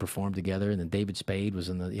friends. We would perform together, and then David Spade was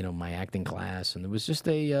in the, my acting class, and it was just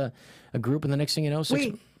a group. And the next thing you know,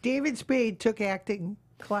 Wait, David Spade took acting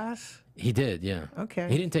class? He did, yeah. Okay.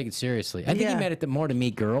 He didn't take it seriously. I think he made it more to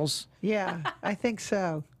meet girls. Yeah, I think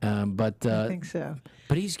so. But I think so.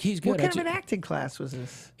 But he's good. What kind of an acting class was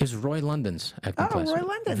this? It was Roy London's acting class. Oh, Roy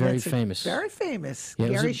London. Very That's famous. Very famous. Yeah,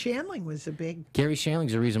 Gary Shandling was a big... Gary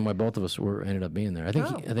Shandling's the reason why both of us ended up being there. I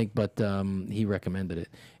think, but he recommended it.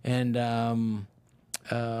 And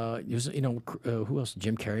it was, who else?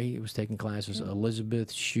 Jim Carrey was taking classes.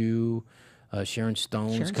 Elizabeth Shue, Sharon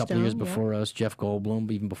Stone, a couple of years before us. Jeff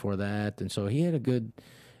Goldblum, even before that. And so he had a good...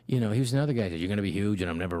 he was another guy who said, "You're going to be huge,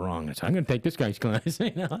 and I'm never wrong." I said, "I'm going to take this guy's class,"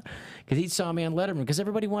 because he saw me on Letterman, because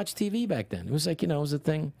everybody watched TV back then. It was like, it was a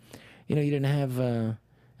thing. You didn't have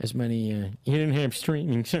as many, you didn't have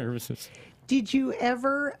streaming services. Did you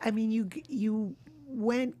ever, you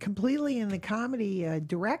went completely in the comedy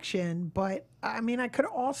direction, but, I could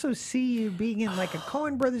also see you being in like a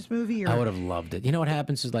Coen Brothers movie. I would have loved it. You know what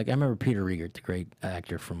happens is, like, I remember Peter Riegert, the great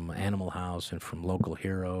actor from Animal House and from Local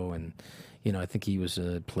Hero, and I think he was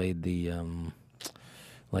played the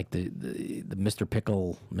the Mr.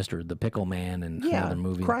 Pickle, the Pickle Man, and another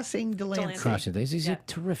movie. Crossing Delancey. Crossing Delancey. He's a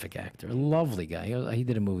terrific actor, a lovely guy. He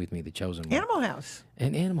did a movie with me, The Chosen One. Animal House.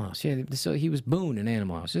 And Animal House, yeah. So he was Boone in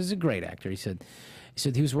Animal House. He's a great actor. He said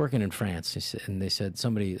he was working in France, and they said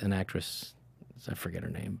an actress, I forget her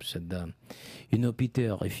name, said,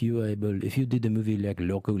 Peter, if you did a movie like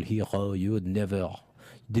Local Hero,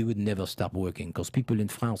 they would never stop working, because people in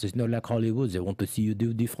France, it's not like Hollywood. They want to see you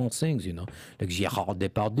do different things, like Gérard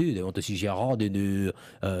Depardieu. They want to see Gérard in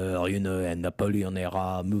a Napoleon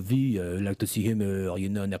era movie. Like to see him,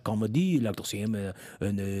 in a comedy. Like to see him in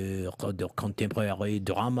a contemporary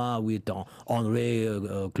drama with Henri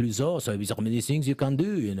Clouseau. So there are many things you can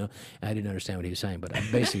do. I didn't understand what he was saying, but I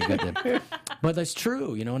basically got that. But that's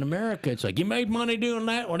true. In America, it's like, you made money doing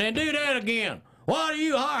that, well then do that again.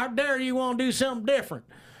 How dare you want to do something different?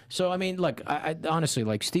 So, look, I honestly,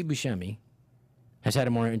 like, Steve Buscemi has had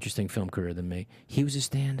a more interesting film career than me. He was a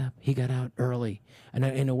stand-up. He got out early. And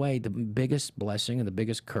in a way, the biggest blessing and the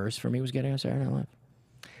biggest curse for me was getting on Saturday Night Live.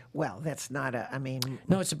 Well, that's not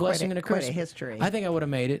no, it's a blessing and a curse. Quite a history. I think I would have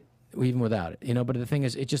made it even without it, But the thing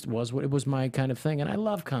is, it was my kind of thing, and I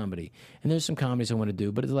love comedy. And there's some comedies I want to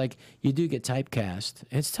do, but it's like, you do get typecast.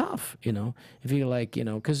 And it's tough, if you like,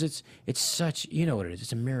 because it's such, what it is.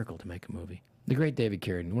 It's a miracle to make a movie. The great David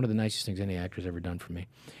Carradine, one of the nicest things any actor's ever done for me.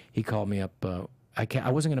 He called me up.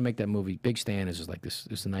 I wasn't going to make that movie. Big Stan is like this.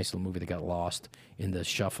 It's a nice little movie that got lost in the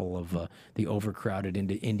shuffle of the overcrowded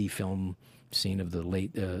indie film scene of the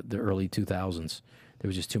early 2000s. There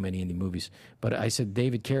was just too many indie movies. But I said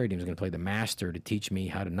David Carradine was going to play the master to teach me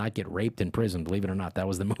how to not get raped in prison. Believe it or not, that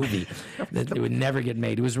was the movie. It would never get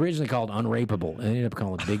made. It was originally called Unrapeable. And they ended up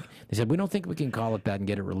calling it Big. They said, we don't think we can call it that and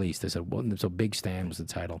get it released. They said, well, so Big Stan was the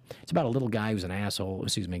title. It's about a little guy who's an asshole,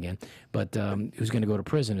 excuse me again, but who's going to go to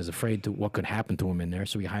prison, is afraid to what could happen to him in there.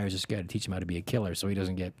 So he hires this guy to teach him how to be a killer so he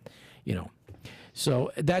doesn't get,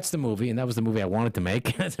 So that's the movie, and that was the movie I wanted to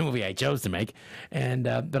make. That's the movie I chose to make. And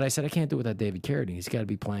but I said, I can't do it without David Carradine. He's got to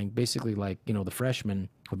be playing basically like, The Freshman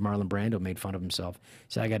with Marlon Brando made fun of himself.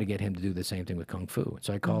 So I got to get him to do the same thing with Kung Fu.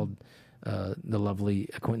 So I called the lovely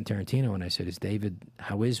Quentin Tarantino, and I said,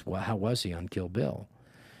 how was he on Kill Bill?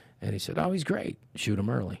 And he said, oh, he's great. Shoot him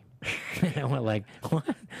early. And I went like,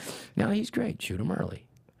 what? No, he's great. Shoot him early.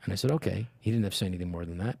 And I said, okay. He didn't have to say anything more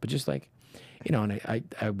than that. But just like, and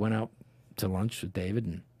I went out to lunch with David,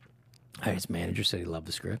 and his manager said he loved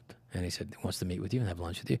the script, and he said he wants to meet with you and have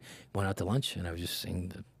lunch with you. Went out to lunch, and I was just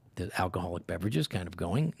seeing the alcoholic beverages kind of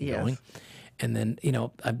going. And then,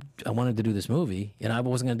 I wanted to do this movie, and I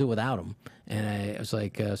wasn't going to do it without him. And I was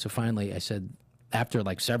like, so finally I said, after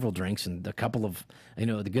like several drinks and a couple of,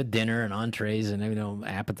 the good dinner and entrees and,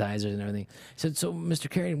 appetizers and everything, I said, so Mr.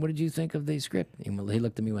 Carradine, what did you think of the script? And he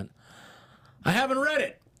looked at me and went, I haven't read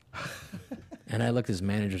it. And I looked at his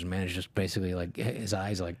manager's manager, just basically like his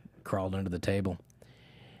eyes like crawled under the table.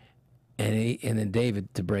 And then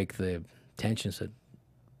David, to break the tension, said,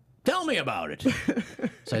 tell me about it.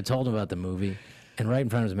 So I told him about the movie, and right in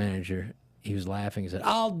front of his manager, he was laughing. He said,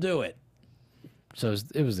 I'll do it. So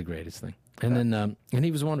it was the greatest thing. And then and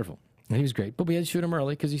he was wonderful. And he was great. But we had to shoot him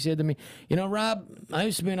early because he said to me, you know, Rob, I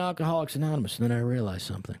used to be an Alcoholics Anonymous, and then I realized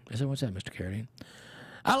something. I said, what's that, Mr. Carradine?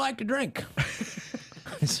 I like to drink.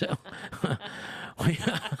 So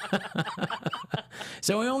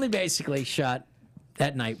so we only basically shot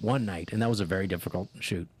that night, one night, and that was a very difficult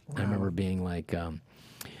shoot. Wow. I remember being like,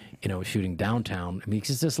 you know, shooting downtown. I mean,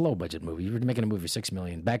 it's this low budget movie. You were making a movie for $6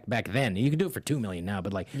 million back then. You could do it for $2 million now,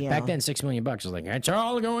 but like back then, $6 million was like, it's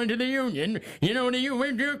all going to the union. You know, the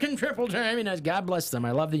union can triple time. You know, God bless them.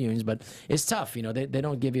 I love the unions, but it's tough. You know, they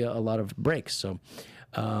don't give you a lot of breaks. So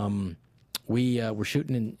we were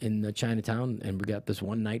shooting in Chinatown, and we got this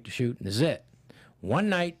one night to shoot, and this is it. One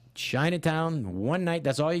night, Chinatown, one night,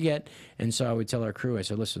 that's all you get. And so I would tell our crew, I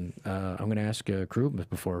said, listen, I'm going to ask crew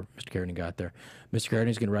before Mr. Carradine got there. Mr.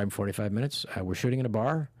 Carradine's going to arrive in 45 minutes. We're shooting in a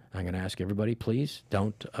bar. I'm going to ask everybody, please,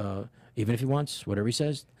 don't, even if he wants, whatever he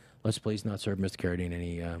says, let's please not serve Mr.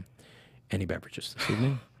 Carradine any beverages this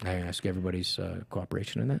evening. I ask everybody's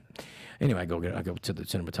cooperation in that. Anyway, I go to the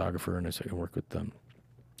cinematographer, and I start to work with them.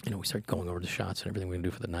 You know, we start going over the shots and everything we're going to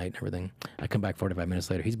do for the night and everything. I come back 45 minutes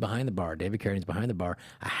later. He's behind the bar. David Carradine's behind the bar,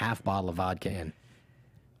 a half bottle of vodka in.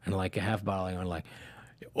 And like a half bottle, I'm like,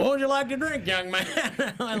 what would you like to drink, young man?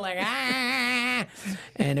 I'm like, ah.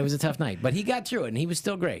 And it was a tough night. But he got through it, and he was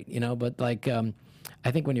still great, you know. But like, I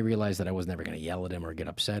think when he realized that I was never going to yell at him or get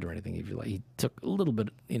upset or anything, he took a little bit,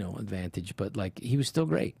 you know, advantage. But like, he was still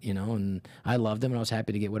great, you know. And I loved him, and I was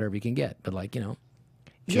happy to get whatever he can get. But like, you know.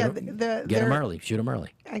 Get him early. Shoot him early.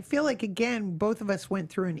 I feel like, again, both of us went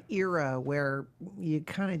through an era where you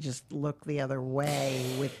kind of just look the other way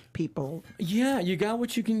with people. Yeah, you got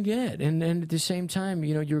what you can get. And at the same time,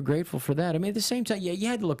 you know, you're grateful for that. I mean, at the same time, yeah, you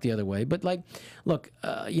had to look the other way. But, like, look,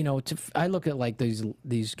 you know, I look at, like,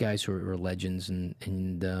 these guys who are legends and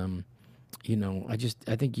you know,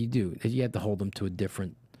 I think you do. You have to hold them to a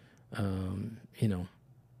different, you know,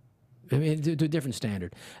 I mean, to a different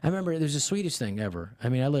standard. I remember there's the sweetest thing ever. I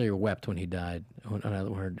mean, I literally wept when he died, when I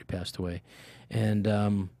heard he passed away.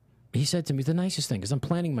 And he said to me, the nicest thing, because I'm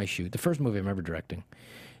planning my shoot, the first movie I'm ever directing.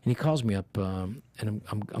 And he calls me up, and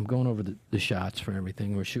I'm going over the shots for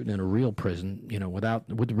everything. We're shooting in a real prison, you know,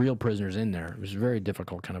 with the real prisoners in there. It was a very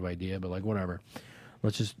difficult kind of idea, but like, whatever.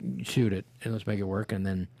 Let's just shoot it, and let's make it work. And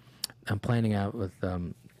then I'm planning out with,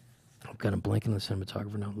 I'm kind of blanking on the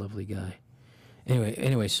cinematographer now, lovely guy.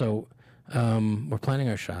 Anyway, so... we're planning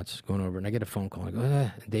our shots, going over, and I get a phone call. I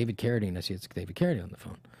go, David Carradine. I see it's David Carradine on the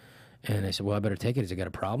phone. And I said, well, I better take it. Has he got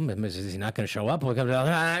a problem? Is he not going to show up?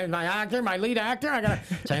 My actor, my lead actor.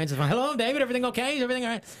 So I answered the phone. Hello, David. Everything okay? Is everything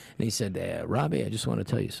all right? And he said, Robbie, I just want to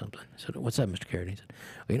tell you something. I said, what's up, Mr. Carradine? He said,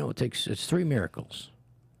 well, you know, it's 3 miracles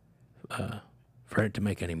for it to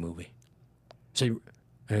make any movie. So,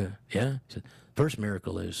 yeah? He said, first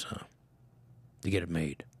miracle is to get it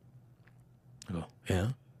made. I go, yeah?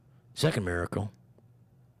 Second miracle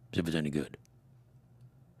is if it's any good.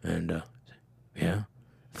 And, yeah.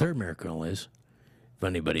 Third miracle is if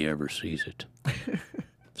anybody ever sees it.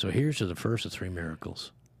 So here's to the first of 3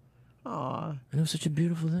 miracles. Aw. And it was such a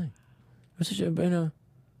beautiful thing. It was such a, you know,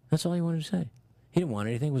 that's all he wanted to say. He didn't want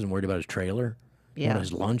anything. He wasn't worried about his trailer. Yeah. Or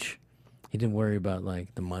his lunch. He didn't worry about,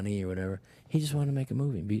 like, the money or whatever. He just wanted to make a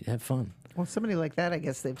movie and have fun. Well, somebody like that, I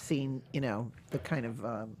guess they've seen, you know, the kind of...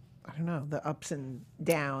 I don't know, the ups and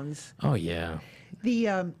downs. Oh, yeah.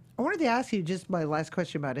 I wanted to ask you just my last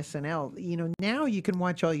question about SNL. You know, now you can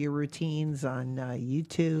watch all your routines on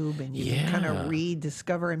YouTube, and you can kind of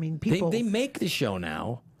rediscover. I mean, people... They make the show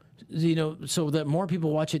now, you know, so that more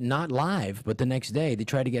people watch it not live, but the next day. They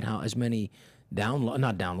try to get as many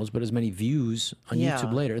not downloads, but as many views on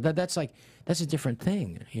YouTube later. That's a different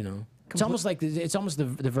thing, you know. It's almost like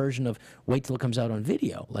the version of wait till it comes out on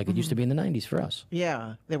video, like it used to be in the 90s for us.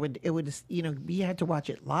 Yeah, it would you know, you had to watch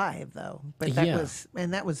it live though. But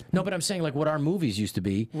that was no, but I'm saying like what our movies used to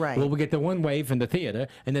be. Right. Well, we get the one wave in the theater,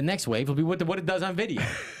 and the next wave will be what it does on video.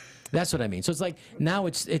 That's what I mean. So it's like now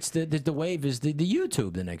it's the wave is the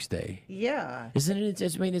YouTube the next day. Yeah. Isn't it?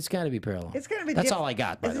 I mean, it's got to be parallel. It's got to be. That's all I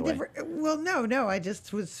got, by the way. Well, no. I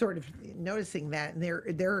just was sort of noticing that,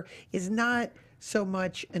 and there is not so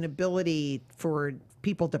much an ability for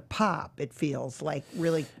people to pop. It feels like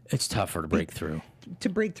really. It's tougher to break through. To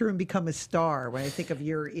break through and become a star. When I think of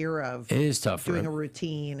your era of it is tougher. Doing a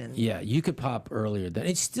routine and you could pop earlier.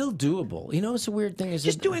 It's still doable. You know, it's a weird thing. Is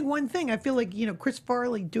just doing one thing. I feel like, you know, Chris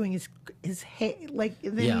Farley doing his like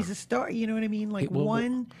then he's a star. You know what I mean? Like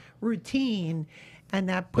one routine. And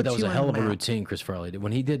that puts but that was you a on hell the of a map. routine Chris Farley did.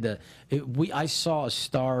 When he did I saw a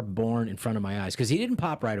star born in front of my eyes because he didn't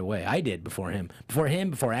pop right away. I did before him, before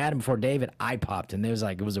Adam, before David. I popped, and it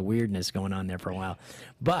was a weirdness going on there for a while.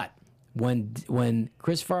 But when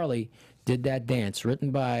Chris Farley did that dance,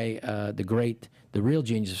 written by the real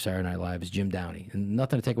genius of Saturday Night Live is Jim Downey. And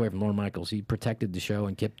nothing to take away from Lorne Michaels. He protected the show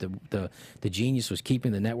and kept the genius was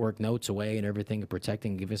keeping the network notes away and everything, and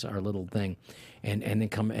protecting, give us our little thing, and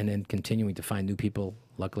then continuing to find new people,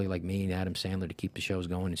 luckily like me and Adam Sandler, to keep the shows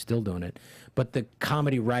going and still doing it. But the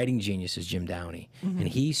comedy writing genius is Jim Downey, and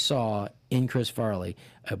he saw in Chris Farley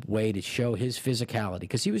a way to show his physicality,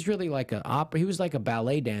 because he was really like he was like a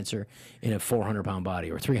ballet dancer in a 400-pound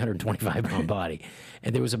body or 325-pound body,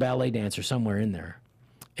 and there was a ballet dancer somewhere in there.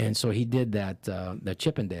 And so he did that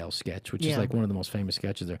Chippendale sketch, which is like one of the most famous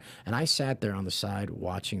sketches there. And I sat there on the side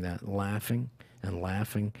watching that, laughing and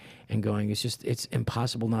going, it's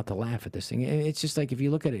impossible not to laugh at this thing. And it's just like, if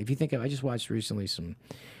you look at it, if you think of, I just watched recently some,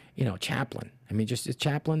 Chaplin. I mean, just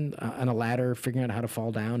Chaplin on a ladder figuring out how to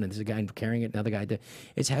fall down, and there's a guy carrying it, another guy.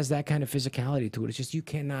 It has that kind of physicality to it. It's just, you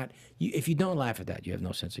cannot, if you don't laugh at that, you have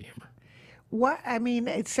no sense of humor. What I mean,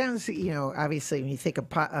 it sounds, obviously when you think of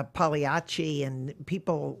Pagliacci and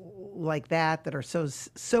people like that are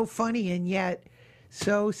so funny and yet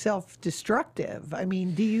so self-destructive. I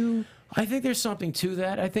mean, do you? I think there's something to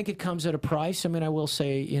that. I think it comes at a price. I mean, I will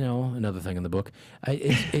say, another thing in the book,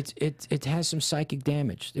 it has some psychic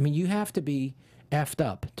damage. I mean, you have to be effed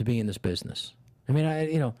up to be in this business. I mean,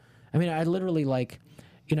 I literally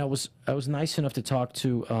I was nice enough to talk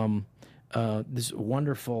to this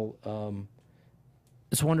wonderful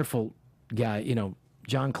guy,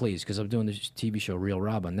 John Cleese, because I'm doing this TV show Real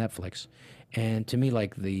Rob on Netflix, and to me,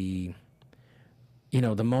 like the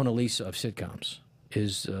Mona Lisa of sitcoms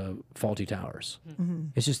is Fawlty Towers.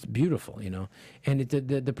 It's just beautiful, And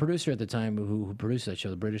the producer at the time who produced that show,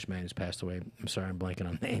 the British man, has passed away. I'm sorry, I'm blanking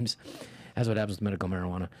on names. That's what happens with medical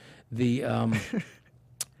marijuana. He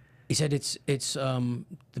said it's the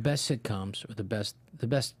best sitcoms, or the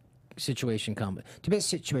best situation comedy. The best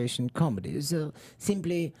situation comedy is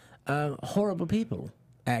simply horrible people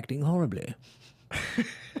acting horribly.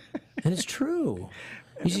 And it's true.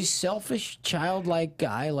 He's a selfish, childlike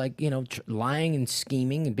guy, lying and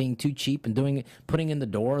scheming and being too cheap and putting in the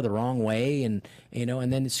door the wrong way, and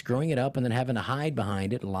and then screwing it up and then having to hide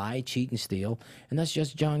behind it, lie, cheat, and steal. And that's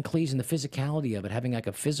just John Cleese, and the physicality of it, having like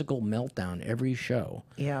a physical meltdown every show.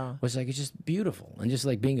 Yeah, was like, it's just beautiful, and just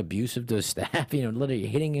like being abusive to his staff, literally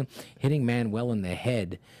hitting man well in the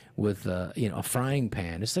head with a frying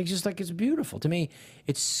pan. It's it's beautiful to me.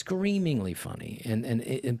 It's screamingly funny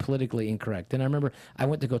and politically incorrect. And I remember I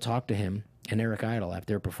went to go talk to him and Eric Idle after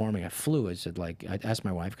they were performing. I flew. I said, I asked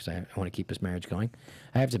my wife, because I want to keep this marriage going.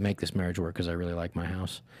 I have to make this marriage work because I really like my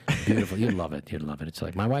house. Beautiful. You'd love it. You'd love it. It's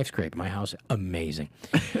like, my wife's great, but my house, amazing.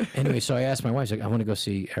 Anyway, so I asked my wife, I want to go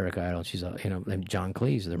see Eric Idle. And she's and John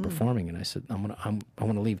Cleese. They're performing, and I said, I want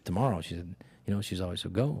to leave tomorrow. She said, she's always so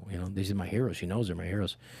go. These are my heroes. She knows they're my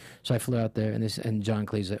heroes. So I flew out there, and John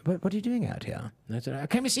Cleese said, what are you doing out here? And I said, I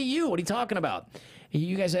came to see you. What are you talking about?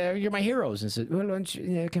 You guys, you're my heroes. And I said, well, why don't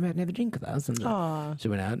you come out and have a drink with us? And so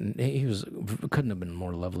we went out, and he couldn't have been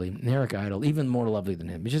more lovely. And Eric Idle, even more lovely than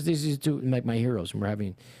him. It's just these two like my heroes, and we're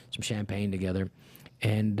having some champagne together.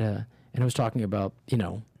 And I was talking about,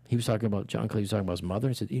 he was talking about, John Cleese was talking about his mother,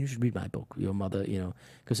 and said, you should read my book, your mother,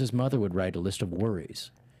 because his mother would write a list of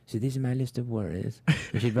worries. So these are my list of worries.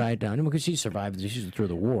 And she'd write down, because she survived, she was through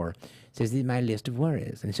the war. Says, these are my list of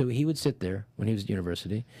worries. And so he would sit there when he was at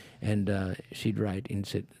university, and she'd write and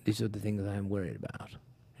said, these are the things that I'm worried about.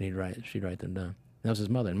 And she'd write them down. That was his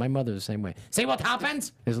mother. And my mother was the same way. See what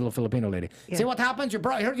happens? There's a little Filipino lady. Yeah. See what happens?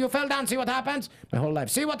 You fell down. See what happens? My whole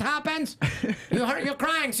life. See what happens? You're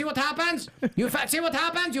crying. See what happens? See what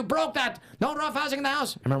happens? You broke that. No roughhousing in the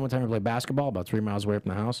house. I remember one time we played basketball about 3 miles away from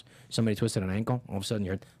the house. Somebody twisted an ankle. All of a sudden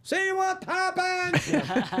you heard, see what happens?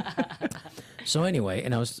 So anyway,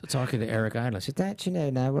 and I was talking to Eric Idle. I said, Dad,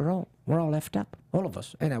 now we're all left up. All of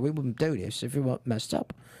us. We wouldn't do this if we weren't messed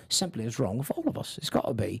up. Simply is wrong with all of us. It's got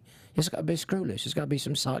to be screwless. There's got to be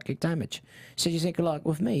some psychic damage. So you think, like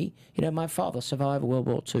with me, my father survived World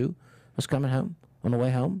War II, was coming home, on the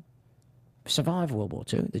way home, survived World War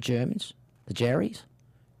II, the Germans, the Jerrys,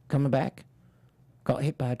 coming back, got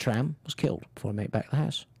hit by a tram, was killed before he made it back to the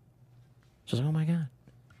house. So I was like, oh my God.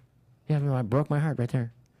 Yeah, it broke my heart right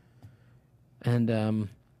there. And,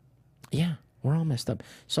 yeah, we're all messed up.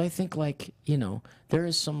 So I think, there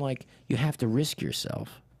is some, you have to risk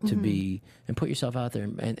yourself to be, and put yourself out there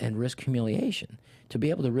and risk humiliation. To be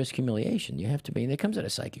able to risk humiliation, you have to be, and it comes at a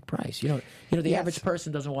psychic price. The average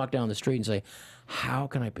person doesn't walk down the street and say, how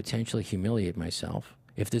can I potentially humiliate myself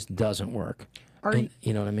if this doesn't work?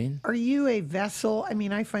 You know what I mean? Are you a vessel? I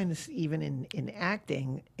mean, I find this even in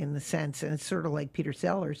acting, in the sense, and it's sort of like Peter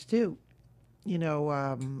Sellers, too.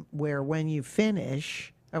 Where when you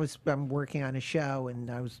finish, I'm working on a show, and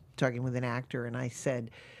I was talking with an actor, and I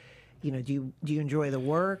said, you know, do you enjoy the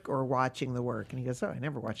work or watching the work? And he goes, oh, I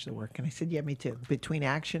never watch the work. And I said, yeah, me too. Between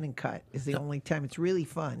action and cut is the only time it's really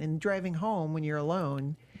fun. And driving home when you're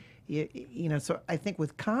alone, you know. So I think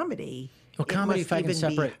with comedy, well, comedy, if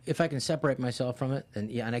I can separate myself from it, and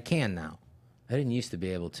yeah, and I can now. I didn't used to be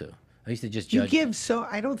able to. I used to just judge.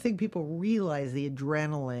 I don't think people realize the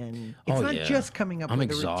adrenaline. It's not just coming up with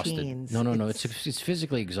exhausted. the routines. No. It's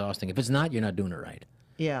physically exhausting. If it's not, you're not doing it right.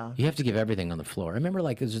 Yeah. You have to give everything on the floor. I remember,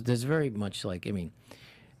 like, there's very much, like, I mean,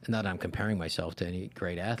 not that I'm comparing myself to any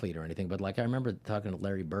great athlete or anything, but, like, I remember talking to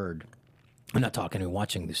Larry Bird. I'm not talking to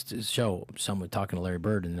watching this show. Someone talking to Larry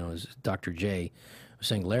Bird, and it was Dr. J was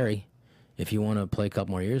saying, Larry, if you want to play a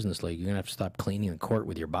couple more years in this league, you're going to have to stop cleaning the court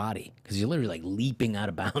with your body. Because you're literally, like, leaping out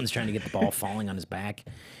of bounds trying to get the ball falling on his back.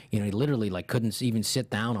 You know, he literally, like, couldn't even sit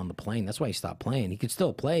down on the plane. That's why he stopped playing. He could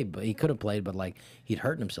still play, but he could have played, but, like, he'd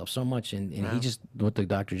hurt himself so much. And he just, what the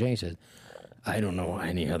Dr. J said, I don't know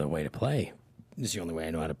any other way to play. This is the only way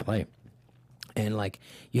I know how to play. And, like,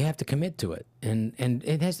 you have to commit to it. And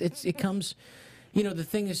it comes, you know, the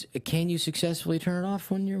thing is, can you successfully turn it off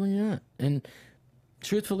when you're not? And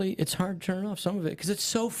truthfully, it's hard to turn it off, some of it, because it's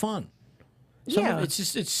so fun. Some of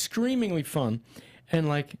it's screamingly fun. And,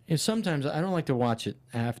 like, sometimes I don't like to watch it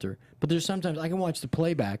after, but there's sometimes I can watch the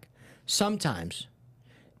playback sometimes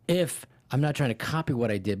if I'm not trying to copy what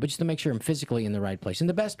I did, but just to make sure I'm physically in the right place. And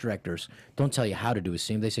the best directors don't tell you how to do a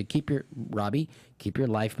scene. They say, keep your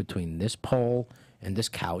life between this pole and this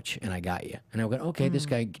couch, and I got you. And I go, okay, this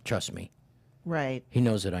guy trusts me. Right. He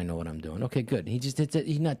knows that I know what I'm doing. Okay, good.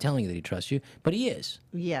 He's not telling you that he trusts you, but he is.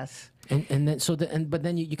 Yes. And then but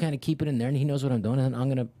then you kind of keep it in there, and he knows what I'm doing, and I'm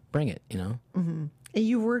gonna bring it. You know. Mm-hmm. And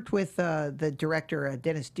you worked with the director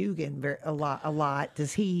Dennis Dugan a lot.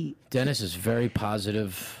 Does he? Dennis is very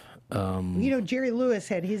positive. You know, Jerry Lewis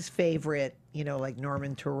had his favorite, you know, like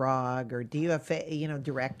Norman Turog, or do you have,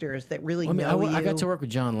 directors that really know you? I got to work with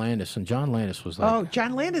John Landis, and John Landis was like... Oh,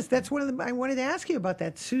 John Landis, that's one of them. I wanted to ask you about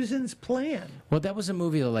that, Susan's Plan. Well, that was a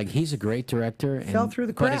movie that, like, he's a great director. Fell through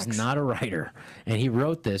the cracks. But he's not a writer. And he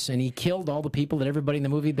wrote this, and he killed all the people that everybody in the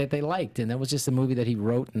movie that they liked. And that was just a movie that he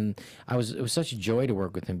wrote, and it was such a joy to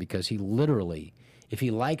work with him, because he literally... If he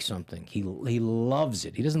likes something, he loves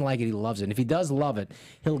it. He doesn't like it, he loves it. And if he does love it,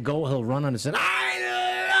 he'll run on and say,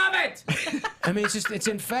 I love it! I mean, it's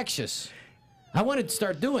infectious. I wanted to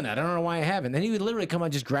start doing that. I don't know why I haven't. Then he would literally come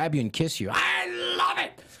out, just grab you and kiss you. I love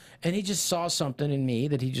it! And he just saw something in me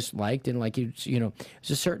that he just liked, and like, it's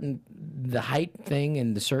a certain, the height thing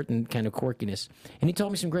and the certain kind of quirkiness. And he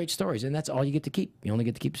told me some great stories, and that's all you get to keep. You only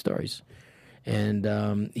get to keep stories.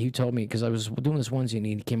 And he told me, because I was doing this onesie, and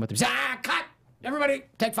he came up to me and said, cut! Everybody,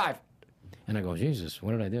 take 5. And I go, Jesus,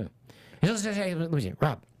 what did I do? He says, hey, let me see.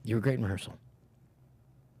 Rob, you were great in rehearsal.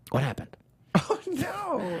 What happened? Oh,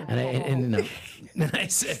 no. And I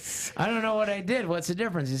said, I don't know what I did. What's the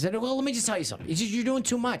difference? He said, well, let me just tell you something. He said, you're doing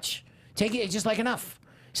too much. Take it, it's just like enough.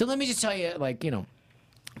 So let me just tell you, like,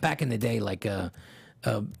 back in the day, like,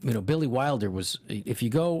 Billy Wilder was, if you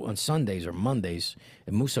go on Sundays or Mondays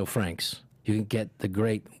at Musso Frank's, you can get the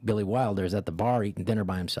great Billy Wilder is at the bar eating dinner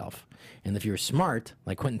by himself. And if you're smart,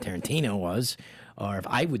 like Quentin Tarantino was, or if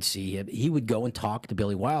I would see him, he would go and talk to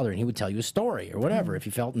Billy Wilder, and he would tell you a story or whatever, if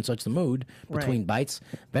you felt in such the mood between bites.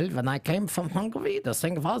 Well, when I came from Hungary, the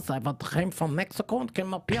thing was, I came from Mexico and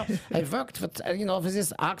came up here. I worked with, with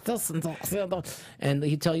these actors, and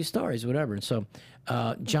he'd tell you stories, whatever. And so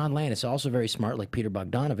John Landis, also very smart, like Peter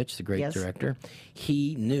Bogdanovich, the great director,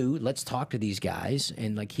 he knew, let's talk to these guys.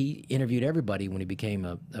 And like, he interviewed everybody when he became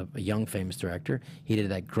a young famous director. He did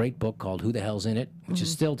that great book called Who the Hell's in It, which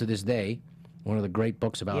is still to this day one of the great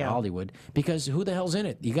books about Hollywood, because who the hell's in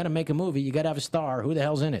it? You got to make a movie, you got to have a star. Who the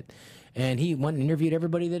hell's in it? And he went and interviewed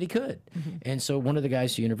everybody that he could. And so one of the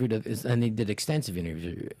guys he interviewed, and he did extensive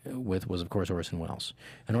interviews with, was of course Orson Welles.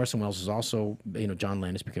 And Orson Welles is also, John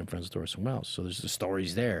Landis became friends with Orson Welles. So there's the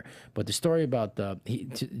stories there. But the story about to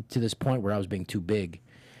this point where I was being too big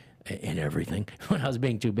in everything, when I was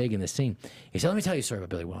being too big in this scene, he said, let me tell you a story about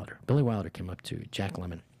Billy Wilder. Billy Wilder came up to Jack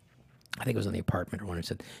Lemmon. I think it was in the apartment or one. He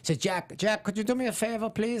said, Jack, could you do me a favor,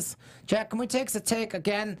 please? Jack, can we take the take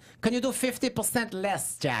again? Can you do 50%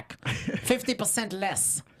 less, Jack? 50%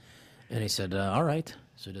 less. And he said, all right.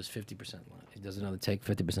 So he does 50% less. He does another take,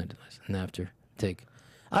 50% less. And after, take.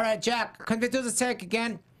 All right, Jack, can we do the take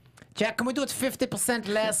again? Jack, can we do it 50%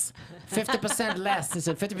 less? 50% less. He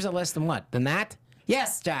said, 50% less than what? Than that?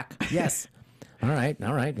 Yes, Jack, yes. All right.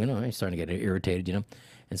 He's starting to get irritated,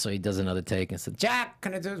 And so he does another take and said, Jack,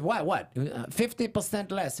 can I do what?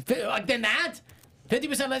 50% less. Than that?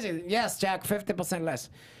 50% less. Yes, Jack, 50% less.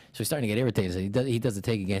 So he's starting to get irritated. So he does the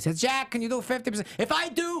take again. He says, Jack, can you do 50%? If I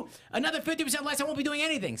do another 50% less, I won't be doing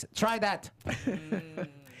anything. So try that.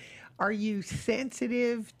 Are you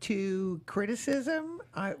sensitive to criticism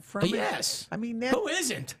from it? Yes. I mean, who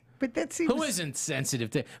isn't? But that seems... Who isn't sensitive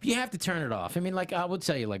to? You have to turn it off. I mean, like I would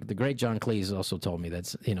tell you, like the great John Cleese also told me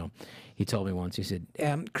that's, he told me once. He said,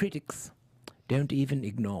 critics, don't even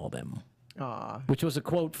ignore them. Which was a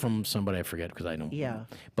quote from somebody I forget because I don't. Yeah.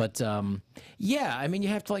 But yeah, I mean, you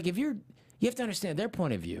have to you have to understand their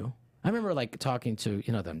point of view. I remember like talking to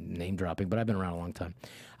the name dropping, but I've been around a long time.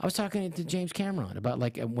 I was talking to James Cameron about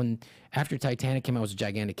like when after Titanic came out, I was a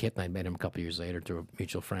gigantic hit, and I met him a couple years later through a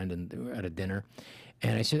mutual friend, and we were at a dinner,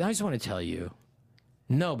 and I said, I just want to tell you,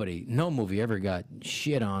 no movie ever got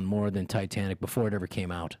shit on more than Titanic before it ever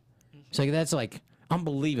came out. So that's like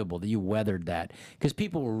unbelievable that you weathered that, because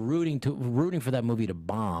people were rooting for that movie to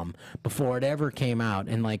bomb before it ever came out,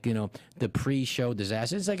 and the pre-show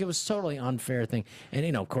disaster. It's like it was totally unfair thing,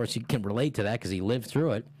 and of course you can relate to that because he lived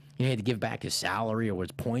through it. He had to give back his salary or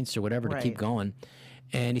his points or whatever to keep going.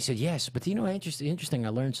 And he said, yes, but interesting, I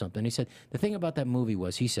learned something. He said, the thing about that movie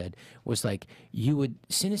was like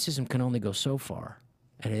cynicism can only go so far,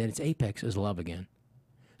 and at its apex is love again.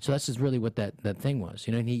 So that's just really what that thing was.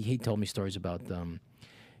 And he told me stories about,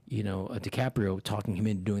 DiCaprio talking him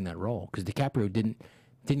into doing that role, because DiCaprio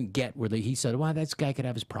didn't get where he said, well, this guy could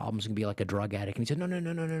have his problems and be like a drug addict. And he said,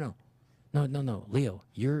 no, Leo,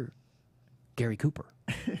 you're Gary Cooper.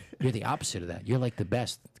 You're the opposite of that. You're like the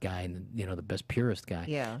best guy and the best purest guy.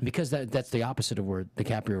 Yeah. And because that's the opposite of where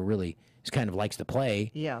DiCaprio really kind of likes to play.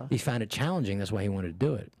 Yeah. He found it challenging. That's why he wanted to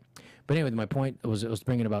do it. But anyway, my point I was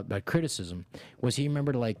bringing about criticism was he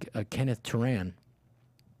remembered Kenneth Turan,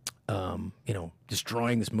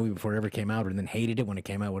 destroying this movie before it ever came out, and then hated it when it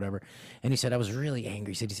came out, whatever. And he said, I was really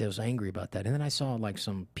angry. He said I was angry about that. And then I saw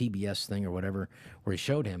some PBS thing or whatever where he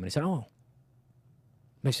showed him, and he said, oh.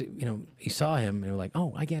 He saw him, and they were like,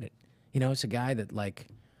 oh, I get it. It's a guy that not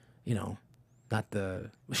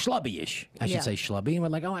the schlubby-ish, I should say schlubby. And we're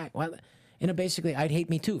like, oh, basically, I'd hate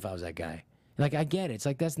me too if I was that guy. Like, I get it. It's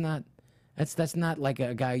like that's not like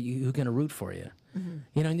a guy who's gonna root for you.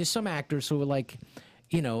 Mm-hmm. And there's some actors who are like,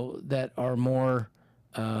 that are more,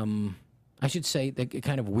 I should say, they're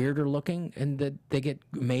kind of weirder looking, and that they get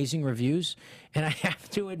amazing reviews. And I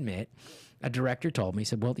have to admit, a director told me, he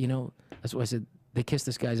said, well, that's why I said they kissed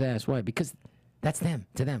this guy's ass. Why? Because that's them.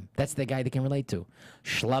 To them, that's the guy they can relate to.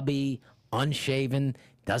 Schlubby, unshaven,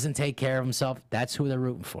 doesn't take care of himself. That's who they're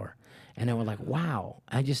rooting for. And then we're like, wow.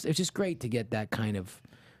 It's just great to get that kind of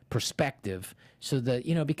perspective, so that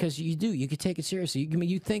because you could take it seriously.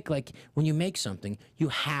 You think like when you make something, you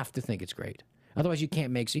have to think it's great. Otherwise, you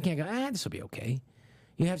can't go, this will be okay.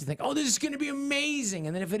 You have to think, oh, this is going to be amazing.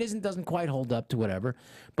 And then if it isn't, doesn't quite hold up to whatever.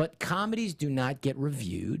 But comedies do not get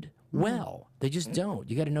reviewed well. They just don't.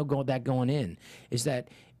 You got to know going in is that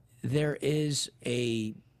there is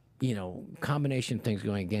a combination of things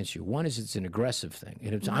going against you. One is it's an aggressive thing.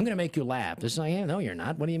 I'm going to make you laugh. This is like, no, you're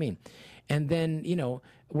not. What do you mean? And then,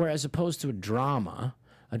 whereas opposed to a drama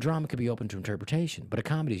could be open to interpretation. But a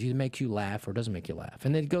comedy either makes you laugh or doesn't make you laugh.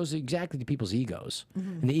 And then it goes exactly to people's egos.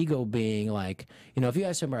 Mm-hmm. And the ego being like, if you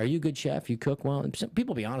ask somebody, are you a good chef? You cook well? And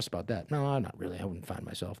people be honest about that. No, not really. I wouldn't find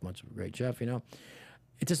myself much of a great chef, It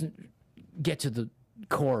doesn't get to the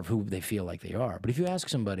core of who they feel like they are. But if you ask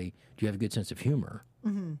somebody, do you have a good sense of humor?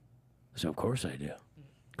 Mm-hmm. So of course I do.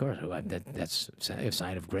 Of course, that's a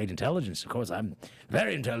sign of great intelligence. Of course, I'm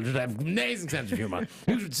very intelligent. I have an amazing sense of humor.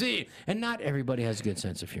 You should see. And not everybody has a good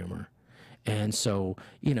sense of humor. And so,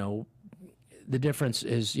 the difference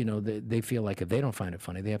is, they feel like if they don't find it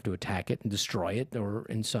funny, they have to attack it and destroy it, or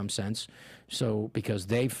in some sense, because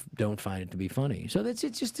they don't find it to be funny. So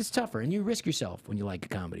it's tougher, and you risk yourself when you like a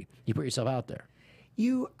comedy. You put yourself out there.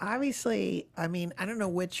 You obviously, I don't know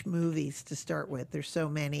which movies to start with. There's so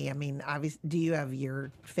many. Obviously, do you have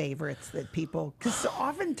your favorites that people, because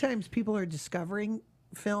oftentimes people are discovering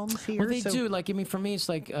films here. Well, they do. For me, it's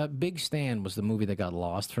like Big Stan was the movie that got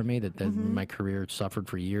lost for me, that my career suffered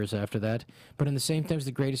for years after that. But in the same time, it was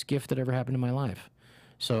the greatest gift that ever happened in my life.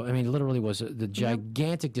 So, literally was the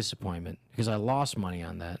gigantic disappointment, because I lost money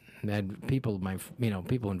on that. And people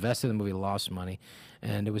invested in the movie lost money,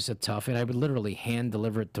 and it was tough. And I would literally hand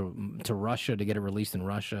deliver it to Russia to get it released in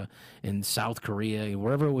Russia, in South Korea,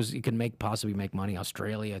 wherever it was, you could possibly make money.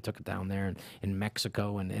 Australia, I took it down there, and in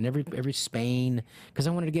Mexico, and every Spain, because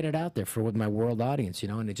I wanted to get it out there with my world audience,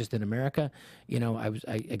 And it just in America,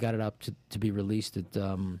 I got it up to be released at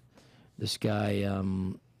this guy.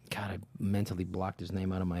 God, I mentally blocked his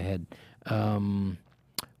name out of my head.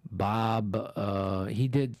 Bob, he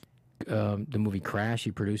did the movie Crash.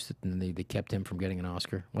 He produced it, and they kept him from getting an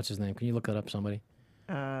Oscar. What's his name? Can you look that up, somebody?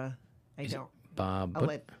 I don't. Bob. I'll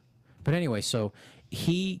let. But anyway, so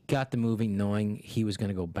he got the movie knowing he was going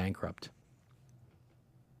to go bankrupt.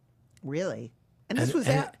 Really? And this was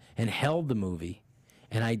out. And held the movie.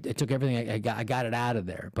 And I took everything, I got it out of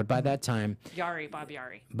there. But by that time... Bob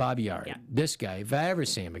Yari. Bob Yari. Yeah. This guy, if I ever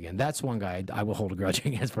see him again, that's one guy I will hold a grudge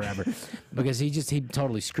against forever. Because he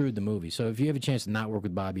totally screwed the movie. So if you have a chance to not work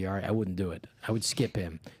with Bob Yari, I wouldn't do it. I would skip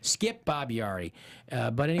him. Skip Bob Yari.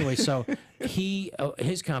 But anyway, so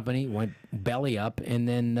his company went belly up. And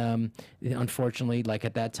then, unfortunately, like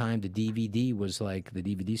at that time, the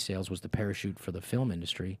DVD sales was the parachute for the film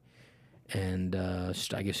industry. And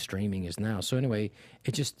I guess streaming is now. So anyway,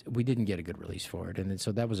 we didn't get a good release for it, and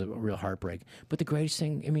so that was a real heartbreak. But the greatest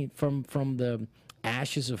thing, I mean, from the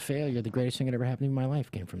ashes of failure, the greatest thing that ever happened in my life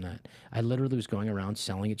came from that. I literally was going around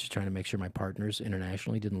selling it, just trying to make sure my partners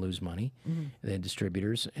internationally didn't lose money, the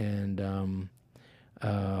distributors, and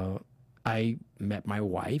I met my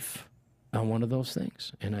wife on one of those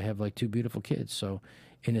things, and I have like 2 beautiful kids. So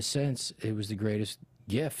in a sense, it was the greatest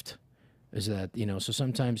gift. Is that, so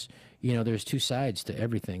sometimes, there's 2 sides to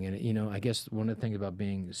everything. And, I guess one of the things about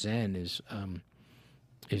being Zen is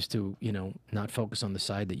to, not focus on the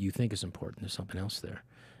side that you think is important. There's something else there.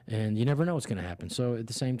 And you never know what's going to happen. So at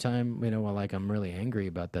the same time, while I'm really angry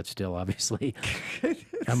about that still, obviously,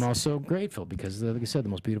 I'm also grateful because, like I said, the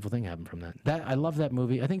most beautiful thing happened from that. I love that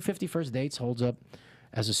movie. I think 50 First Dates holds up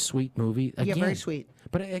as a sweet movie. Again, Yeah, very sweet.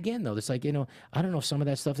 But again, though, it's like, I don't know if some of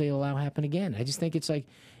that stuff they allow happen again. I just think it's like,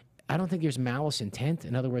 I don't think there's malice intent.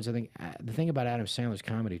 In other words, I think the thing about Adam Sandler's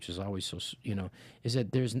comedy, which is always so, is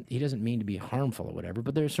that he doesn't mean to be harmful or whatever,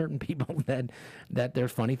 but there are certain people that their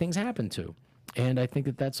funny things happen to. And I think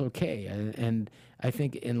that that's okay. And I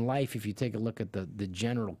think in life, if you take a look at the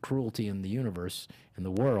general cruelty in the universe, in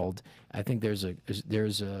the world, I think there's a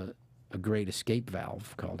great escape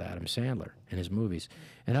valve called Adam Sandler in his movies.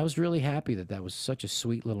 And I was really happy that was such a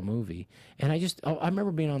sweet little movie. And I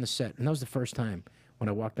remember being on the set, and that was the first time when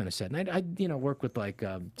I walked on a set. And I worked with like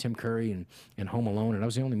Tim Curry and Home Alone, and that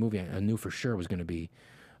was the only movie I knew for sure was going to be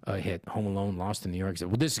a hit. Home Alone, Lost in New York. I said,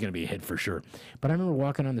 well, this is going to be a hit for sure. But I remember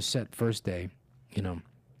walking on the set first day,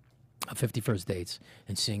 50 First Dates,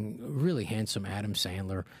 and seeing really handsome Adam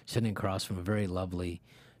Sandler sitting across from a very lovely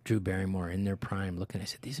Drew Barrymore in their prime looking. I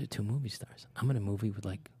said, these are 2 movie stars. I'm in a movie with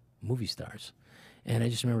like movie stars. And I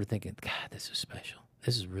just remember thinking, God, this is special.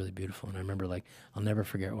 This is really beautiful. And I remember I'll never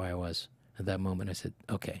forget where I was at that moment. I said,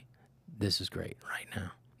 okay, this is great right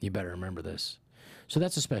now. You better remember this. So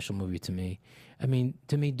that's a special movie to me. I mean,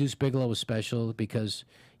 to me, Deuce Bigalow was special because,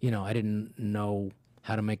 I didn't know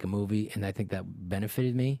how to make a movie, and I think that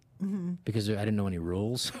benefited me because I didn't know any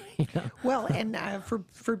rules. Well, and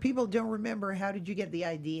for people who don't remember, how did you get the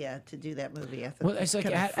idea to do that movie? I thought Well, it's like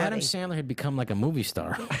Adam Sandler had become like a movie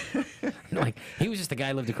star. Like he was just the guy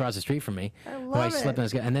who lived across the street from me. I love slept on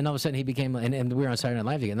this guy, and then all of a sudden he became, and we were on Saturday Night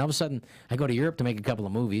Live together. And all of a sudden I go to Europe to make a couple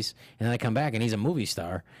of movies, and then I come back and he's a movie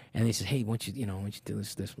star, and he says, "Hey, why don't you do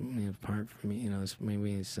this part for me? This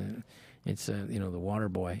movie is." It's the Water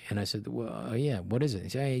Boy, and I said, well, yeah, what is it? He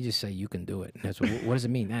said, hey, just say you can do it. And that's what does it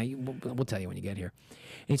mean? We'll tell you when you get here.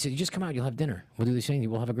 And he said, you just come out, you'll have dinner. We'll do this thing,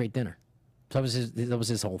 we'll have a great dinner. So that was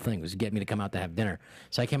his whole thing, was to get me to come out to have dinner.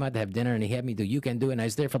 So I came out to have dinner, and he had me do You Can Do It, and I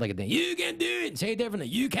was there for like a day. You can do it! Say it differently.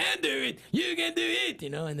 You can do it! You can do it!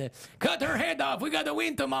 And cut her head off. We got to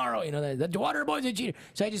win tomorrow. The Water Boy's a cheater.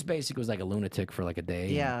 So I just basically was like a lunatic for like a day.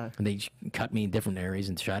 Yeah. And they cut me in different areas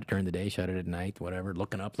and shot it during the day, shot it at night, whatever,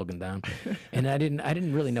 looking up, looking down. And I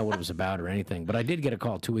didn't really know what it was about or anything. But I did get a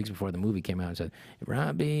call 2 weeks before the movie came out and said,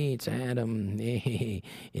 Robbie, it's Adam. Hey,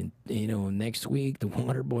 next week the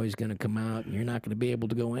Water Boy's going to come out, and you're not going to be able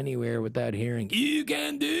to go anywhere without hearing you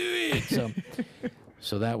can do it.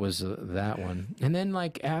 So that was that one. And then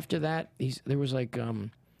like after that, there was like a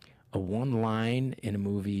one line in a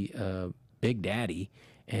movie, Big Daddy,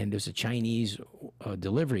 and there's a Chinese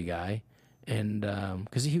delivery guy, and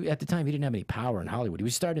because at the time he didn't have any power in Hollywood. He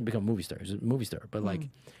was starting to become a movie star. He was a movie star, but like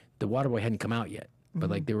the Waterboy hadn't come out yet. But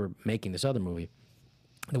like they were making this other movie.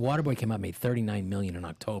 The Waterboy came out, made $39 million in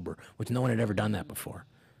October, which no one had ever done that before.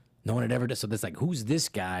 No one had ever done. So it's like, who's this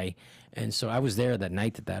guy? And so I was there that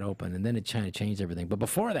night that opened, and then it kind of changed everything. But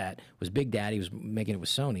before that was Big Daddy. He was making it with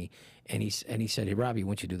Sony, and he said, "Hey, Robbie, why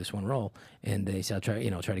don't you do this one role?" And they said,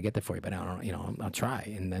 "I'll try to get that for you, but I don't, I'll try."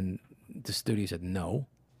 And then the studio said, "No,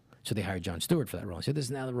 So they hired Jon Stewart for that role. I said, this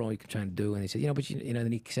is now the role you're trying to do. And he said, you know, but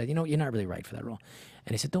then he said, you know, you're not really right for that role.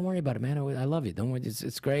 And he said, don't worry about it, man. I love you. Don't worry.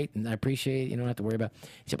 It's great. And I appreciate it. You don't have to worry about it.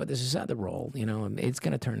 He said, but there's this other role, you know, it's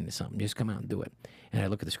going to turn into something. Just come out and do it. And I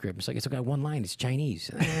look at the script. It's got one line. It's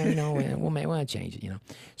Chinese. You know, we'll change it, you know.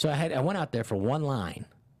 So I went out there for one line.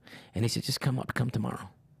 And he said, just come tomorrow.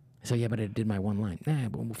 I said, yeah, but I did my one line. Nah,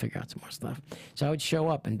 but we'll figure out some more stuff. So I would show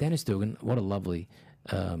up, and Dennis Dugan, what a lovely,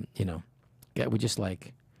 you know, guy would just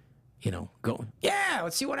like, you know, go, yeah,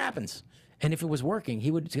 let's see what happens. And if it was working, he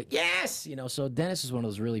would say, yes, you know. So Dennis is one of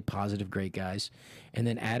those really positive, great guys. And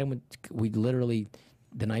then Adam we'd literally,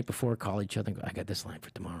 the night before, call each other and go, I got this line for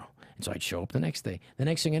tomorrow. And so I'd show up the next day. The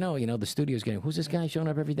next thing you know, the studio's getting, who's this guy showing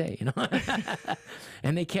up every day, you know?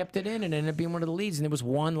 And they kept it in and ended up being one of the leads. And there was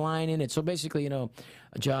one line in it. So basically, you know,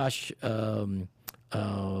 Josh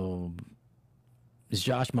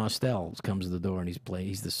Mostel comes to the door and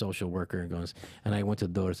he's the social worker and goes, and I went to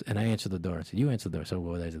the door and I answered the door. I said, you answer the door. So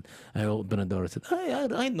what I said, I opened the door and said,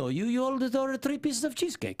 I know you. You ordered 3 pieces of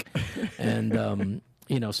cheesecake. And,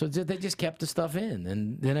 you know, so they just kept the stuff in.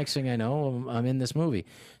 And the next thing I know, I'm in this movie.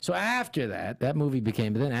 So after that movie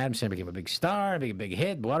became, then Adam Sandler became a big star, a big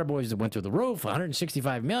hit. Waterboys went through the roof,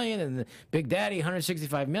 165 million, and the Big Daddy,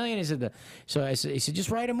 165 million. He said, he said, just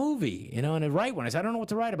write a movie, you know, and write one. I said, I don't know what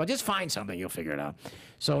to write about. Just find something, you'll figure it out.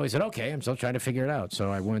 So he said, okay, I'm still trying to figure it out.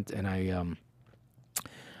 So I went and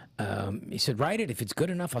he said, write it. If it's good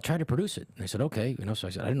enough, I'll try to produce it. And I said, okay. You know, so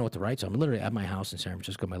I said, I didn't know what to write. So I'm literally at my house in San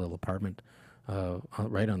Francisco, my little apartment,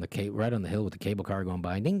 right on the hill with the cable car going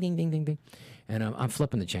by, ding, ding, ding, ding, ding. And I'm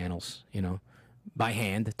flipping the channels, you know, by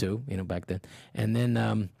hand too, you know, back then. And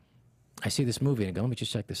then I see this movie and I go, let me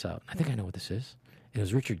just check this out. I think I know what this is. And it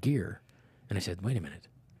was Richard Gere. And I said, wait a minute.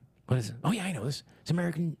 What is it? Oh, yeah, I know this. It's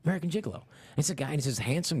American Gigolo. And it's a guy, and it's this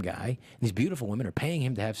handsome guy, and these beautiful women are paying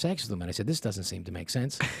him to have sex with him. And I said, this doesn't seem to make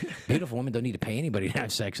sense. Beautiful women don't need to pay anybody to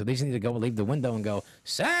have sex. So they just need to go and leave the window and go,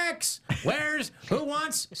 sex! Who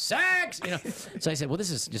wants sex? You know. So I said, well,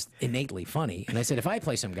 this is just innately funny. And I said, if I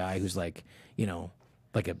play some guy who's like, you know,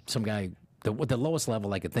 like some guy, the lowest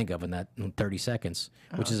level I could think of in that 30 seconds,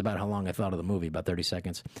 which is about how long I thought of the movie, about 30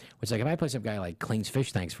 seconds. Which, like, if I play some guy like cleans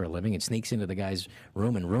fish tanks for a living and sneaks into the guy's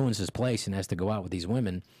room and ruins his place and has to go out with these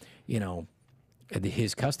women, you know,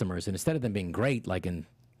 his customers, and instead of them being great, like in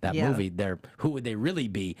that movie, who would they really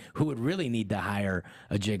be? Who would really need to hire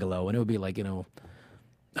a gigolo? And it would be like, you know,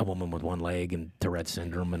 a woman with one leg and Tourette's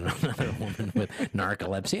syndrome and another woman with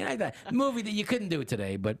narcolepsy. And that movie that you couldn't do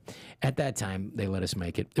today, but at that time, they let us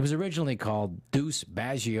make it. It was originally called Deuce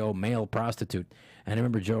Baggio Male Prostitute. And I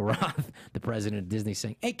remember Joe Roth, the president of Disney,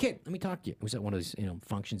 saying, hey, kid, let me talk to you. It was at one of those, you know,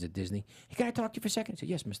 functions at Disney. Hey, can I talk to you for a second? I said,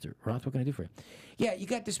 yes, Mr. Roth, what can I do for you? Yeah, you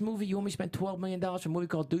got this movie. You only spent $12 million for a movie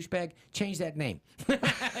called Douchebag. Change that name.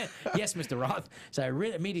 Yes, Mr. Roth. So I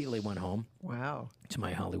immediately went home. Wow. To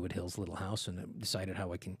my Hollywood Hills little house and decided how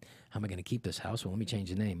am I going to keep this house? Well, let me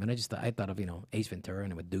change the name. And I thought of, you know, Ace Ventura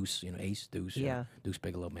and with Deuce, you know, Ace, Deuce. Yeah. Deuce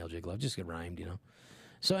Bigelow, Male Gigolo. Just get rhymed, you know.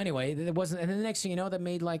 So anyway, there wasn't, and then the next thing you know, that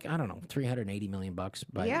made like, I don't know, $380 million.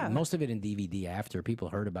 Most of it in DVD after people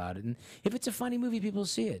heard about it. And if it's a funny movie, people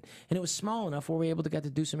see it. And it was small enough where we were able to get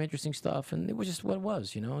to do some interesting stuff. And it was just what it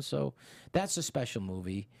was, you know. So that's a special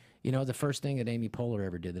movie. You know, the first thing that Amy Poehler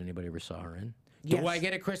ever did that anybody ever saw her in. Yes. Do I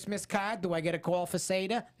get a Christmas card? Do I get a call for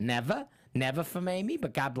Seda? Never. Never from Amy,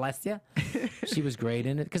 but God bless you. She was great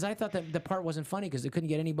in it. Because I thought that the part wasn't funny because they couldn't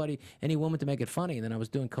get any woman to make it funny. And then I was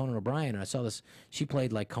doing Conan O'Brien, and I saw this. She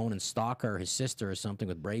played like Conan's stalker, his sister or something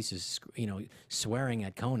with braces, you know, swearing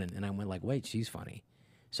at Conan. And I went like, wait, she's funny.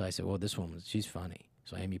 So I said, well, this woman, she's funny.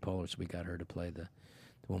 So Amy Poehler, so we got her to play the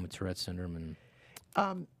woman with Tourette's syndrome.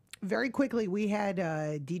 And very quickly, we had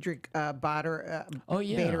Diedrich Bader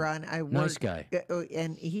on. I worked, nice guy.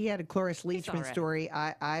 And he had a Cloris Leachman story.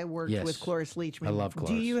 I worked with Cloris Leachman. I love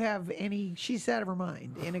Cloris. Do you have any? She's out of her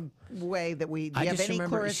mind in a way that we. Do you I have just any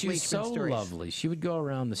remember Cloris she was Leachman so stories? lovely. She would go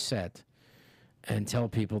around the set and tell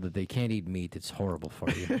people that they can't eat meat. It's horrible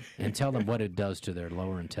for you. And tell them what it does to their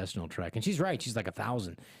lower intestinal tract. And she's right. She's like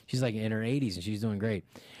 1,000. She's like in her 80s, and she's doing great.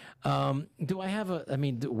 Do I have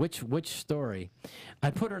which story? I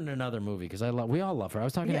put her in another movie because we all love her. I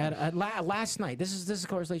was talking to Adam, last night. This is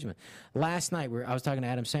Cloris Leachman. Last night I was talking to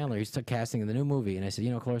Adam Sandler. He's casting in the new movie, and I said,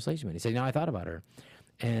 you know, Cloris Leachman. He said, I thought about her.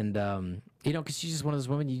 And, you know, because she's just one of those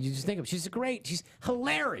women you just think of. She's she's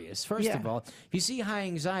hilarious, first of all. If you see High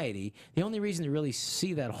Anxiety, the only reason to really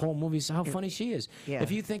see that whole movie is how funny she is. Yeah.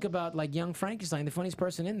 If you think about, like, Young Frankenstein, the funniest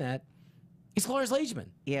person in that is Cloris Leachman.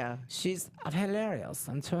 Yeah. She's hilarious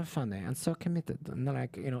and so funny and so committed. And then,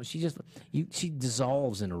 like, you know, she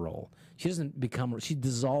dissolves in a role. She doesn't become, she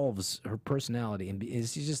dissolves her personality. And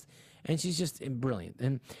she's just, and she's just brilliant.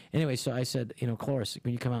 And anyway, so I said, Cloris,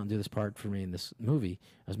 when you come out and do this part for me in this movie,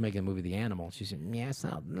 I was making a movie, The Animal. She said, yes,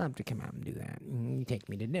 I'd love to come out and do that. You take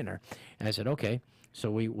me to dinner. And I said, okay. So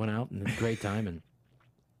we went out and had a great time,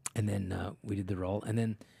 and then we did the role, and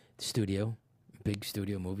then the studio, big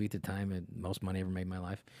studio movie at the time, and most money I ever made in my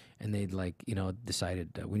life, and they'd decided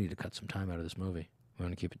we need to cut some time out of this movie. We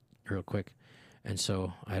want to keep it real quick. And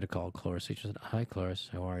so I had to call Cloris. She said, hi, Cloris,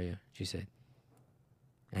 how are you? She said,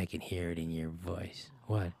 I can hear it in your voice.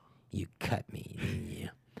 What? You cut me, didn't you?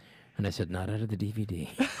 And I said, not out of the DVD.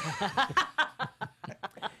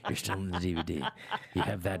 You're still in the DVD. You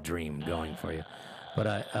have that dream going for you.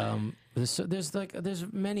 But there's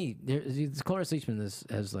many. Cloris Leachman has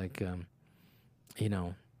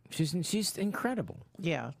she's incredible.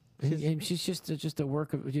 Yeah. She's just a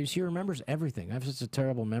work of. She remembers everything. I have such a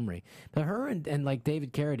terrible memory. But her and like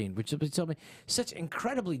David Carradine, which told me such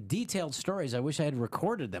incredibly detailed stories. I wish I had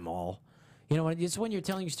recorded them all. It's when you're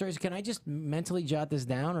telling stories. Can I just mentally jot this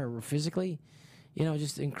down or physically?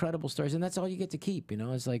 Just incredible stories, and that's all you get to keep.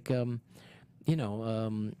 It's like, and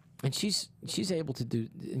she's able to do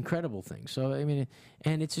incredible things. So I mean,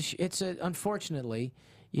 and it's unfortunately,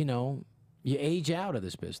 you age out of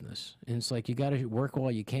this business, and it's like you got to work while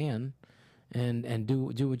you can, and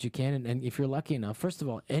do what you can, and if you're lucky enough. First of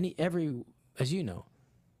all, as you know,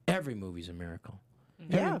 every movie's a miracle.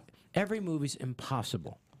 Yeah. Every movie's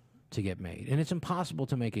impossible to get made, and it's impossible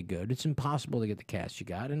to make it good. It's impossible to get the cast you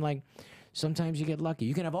got, and like sometimes you get lucky.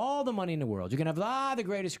 You can have all the money in the world. You can have the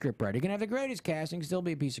greatest scriptwriter. You can have the greatest cast, and you can still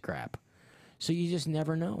be a piece of crap. So you just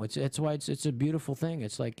never know. It's why it's a beautiful thing.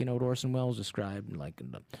 It's like what Orson Welles described, like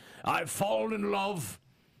I've fallen in love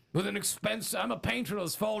with an expensive. I'm a painter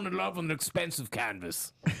that's fallen in love with an expensive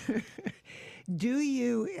canvas. Do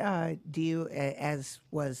you, as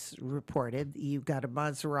was reported, you got a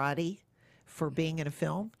Maserati for being in a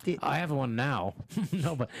film? I have one now.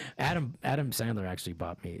 No, but Adam Sandler actually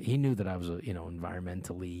bought me. He knew that I was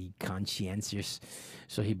environmentally conscientious,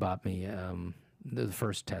 so he bought me the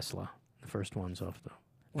first Tesla. The first one's off though.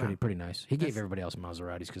 Pretty nice. He gave everybody else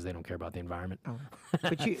Maseratis because they don't care about the environment. Oh.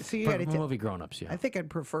 But you got a movie Grown Ups, yeah. I think I'd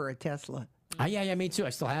prefer a Tesla. Yeah, me too.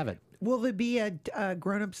 I still have it. Will there be a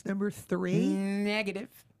Grown Ups number 3? Negative.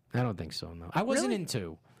 I don't think so. No, I wasn't Really? in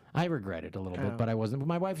 2. I regret it a little bit, but I wasn't. But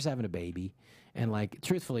my wife is having a baby, and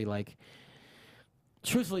truthfully,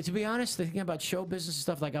 to be honest, thinking about show business and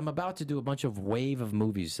stuff, like I'm about to do a bunch of wave of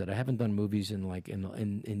movies that I haven't done movies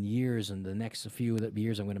in years, and the next few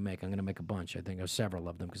years I'm going to make a bunch. I think of several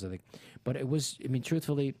of them but it was. I mean,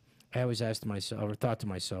 truthfully, I always asked myself or thought to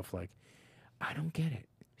myself, like, I don't get it.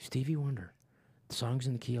 Stevie Wonder, Songs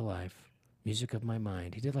in the Key of Life, Music of My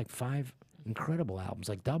Mind. He did like 5 incredible albums,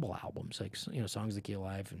 like double albums, like Songs in the Key of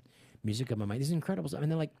Life and Music of My Mind. These are incredible stuff.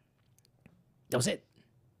 And then like, that was it.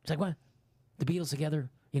 It's like what? The Beatles together,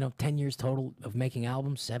 10 years total of making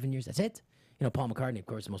albums, 7 years. That's it. Paul McCartney, of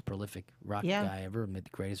course, the most prolific rock guy ever, the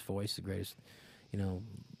greatest voice, the greatest,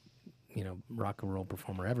 rock and roll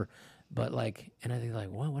performer ever. But like, and I think like,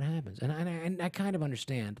 what happens? And I kind of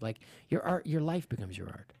understand. Like, your art, your life becomes your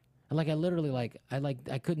art. And like, I literally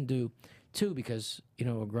I couldn't do 2 because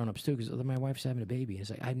Grown Ups 2 because my wife's having a baby. And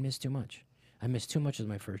it's like I miss too much. I miss too much as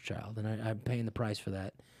my first child, and I'm paying the price for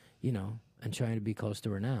that, and trying to be close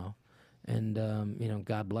to her now. And,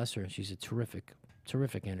 God bless her. She's a terrific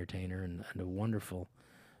entertainer and a wonderful,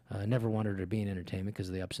 never wanted her to be in entertainment because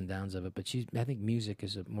of the ups and downs of it. But I think music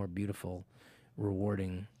is a more beautiful,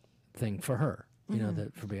 rewarding thing for her.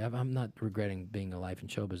 That for me, I'm not regretting being alive in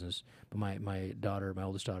show business, but my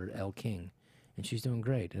oldest daughter, Elle King, and she's doing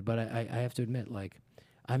great. But I have to admit, like,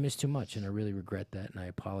 I miss too much, and I really regret that, and I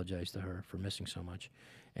apologize to her for missing so much.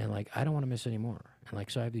 And, like, I don't want to miss any more. And,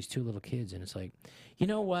 like, so I have these 2 little kids, and it's like, you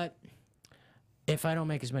know what? If I don't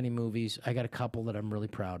make as many movies, I got a couple that I'm really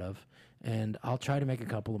proud of, and I'll try to make a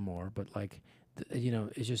couple of more. But like,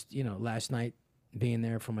 it's just last night being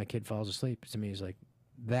there for my kid falls asleep to me is like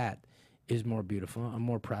that is more beautiful. I'm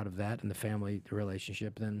more proud of that and the family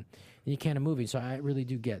relationship than you can a movie. So I really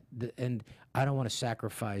do get, and I don't want to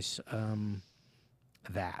sacrifice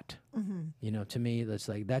that. Mm-hmm. To me,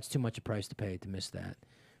 that's too much a price to pay to miss that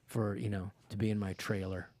for to be in my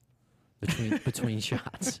trailer. Between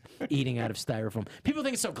shots, eating out of styrofoam. People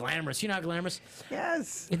think it's so glamorous. You know how glamorous?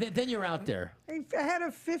 Yes. And then you're out there. I had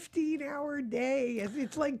a 15-hour day.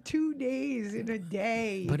 It's like 2 days in a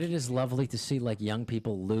day. But it is lovely to see like young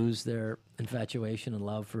people lose their infatuation and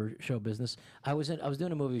love for show business. I was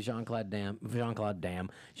doing a movie with Jean-Claude Damme.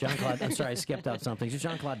 I'm sorry, I skipped out something.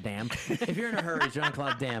 Jean-Claude Damme. If you're in a hurry,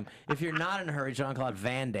 Jean-Claude Damme. If you're not in a hurry, Jean-Claude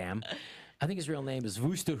Van Damme. I think his real name is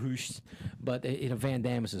Woesterhuis, but Van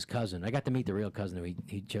Damme is his cousin. I got to meet the real cousin who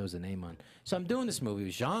he chose the name on. So I'm doing this movie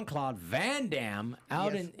with Jean-Claude Van Damme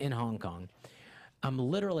out in Hong Kong. I'm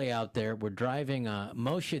literally out there. We're driving.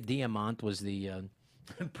 Moshe Diamant was the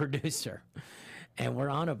producer, and we're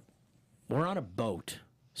on a boat,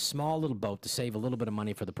 small little boat, to save a little bit of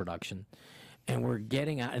money for the production. And we're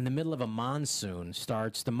getting out in the middle of a monsoon.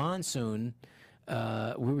 Starts the monsoon.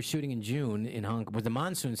 We were shooting in June in Hong Kong with the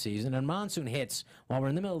monsoon season, and monsoon hits while we're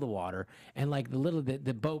in the middle of the water, and like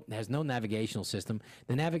the boat has no navigational system.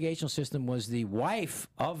 The navigational system was the wife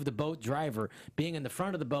of the boat driver being in the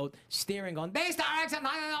front of the boat, steering, going, "This direction,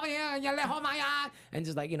 and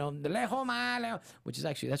just like, which is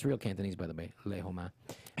actually, that's real Cantonese, by the way. Lehoma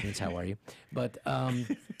means how are you? But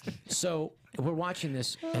so we're watching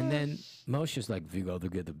this, and then Moshe's like, "We got to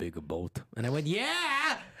get the bigger boat," and I went,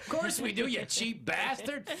 "Yeah, of course we do, you cheap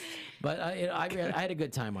bastard." But I had a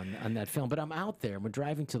good time on that film. But I'm out there, and we're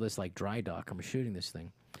driving to this like dry dock, and we're shooting this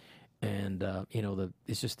thing, and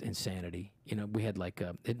it's just insanity. We had like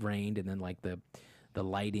it rained, and then like the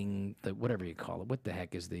lighting, the whatever you call it. What the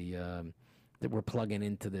heck is that we're plugging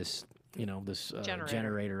into this? This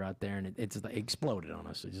generator out there, and it just like exploded on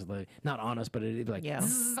us. It's just like, not on us, but it like,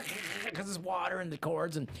 because it's water and the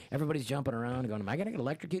cords, and everybody's jumping around going, "Am I going to get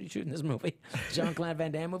electrocuted shooting this movie? Jean-Claude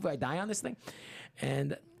Van Damme movie? I die on this thing?"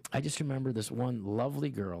 And I just remember this one lovely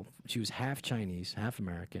girl. She was half Chinese, half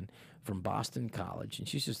American, from Boston College, and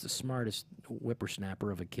she's just the smartest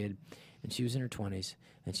whippersnapper of a kid. And she was in her 20s,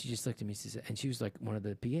 and she just looked at me, and she was like one of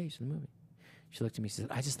the PAs in the movie. She looked at me and said,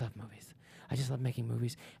 "I just love movies. I just love making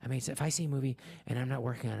movies. I mean, if I see a movie and I'm not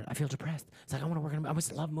working on it, I feel depressed. It's like I want to work on. I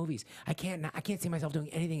just love movies. I can't see myself doing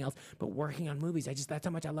anything else but working on movies. That's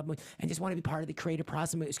how much I love movies, and just want to be part of the creative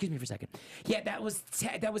process." Excuse me for a second. Yeah, that was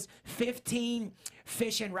 15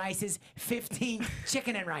 fish and rices, 15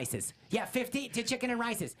 chicken and rices. Yeah, 15 to chicken and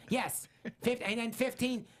rices. Yes, 15, and then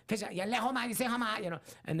 15 fish. Yeah,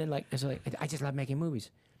 and then like it's like, I just love making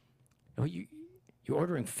movies. You're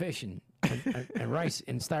ordering fish and rice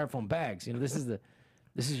in styrofoam bags. This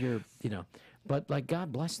is your, but like,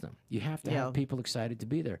 God bless them. You have to have people excited to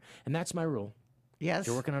be there. And that's my rule. Yes.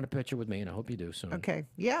 You're working on a picture with me, and I hope you do soon. Okay.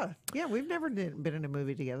 Yeah. Yeah. We've never been in a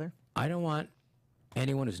movie together. I don't want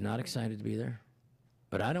anyone who's not excited to be there,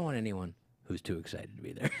 but I don't want anyone who's too excited to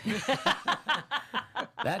be there.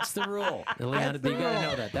 That's the rule. Ileana, you got to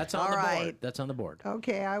know that. That's on the board. That's on the board.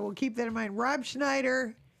 Okay. I will keep that in mind. Rob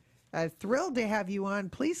Schneider, thrilled to have you on.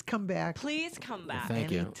 Please come back. Please come back. Thank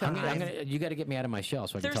you. You got to get me out of my shell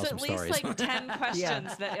so I can tell some stories. There's at least like 10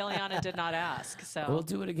 questions that Ileana did not ask. So we'll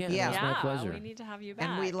do it again. Yeah, it's my pleasure. We need to have you back.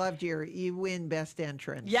 And we loved you win Best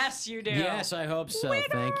Entrance. Yes, you do. Yes, I hope so. Winner!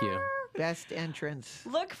 Thank you. Best Entrance.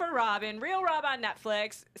 Look for Robin, Real Rob on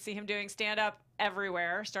Netflix. See him doing stand-up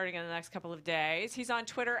everywhere starting in the next couple of days. He's on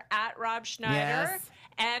Twitter at Rob Schneider. Yes.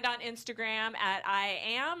 And on Instagram at I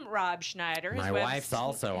am Rob Schneider. My wife's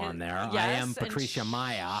also on there. Yes, I am Patricia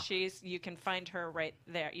Maya. You can find her right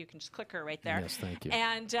there. You can just click her right there. Yes, thank you.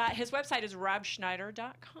 And his website is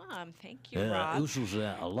robschneider.com. Thank you, Rob. This was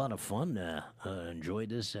a lot of fun. Enjoyed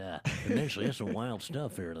this. Eventually, there's some wild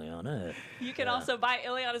stuff here, Ileana. You can also buy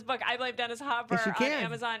Ileana's book, I Blame Dennis Hopper, on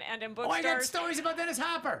Amazon and in bookstores. Oh, I got stories about Dennis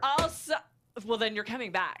Hopper. Also... Well, then you're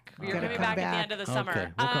coming back. You're coming back at the end of the summer. Okay,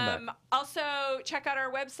 we'll come back. Also, check out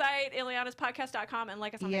our website, Ileana'sPodcast.com, and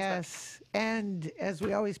like us on Facebook. Yes, and as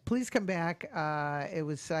we always, please come back. I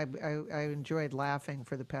enjoyed laughing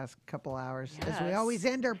for the past couple hours. Yes. As we always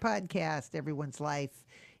end our podcast, everyone's life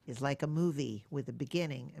is like a movie with a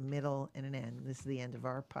beginning, a middle, and an end. This is the end of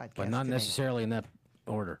our podcast. But not necessarily in that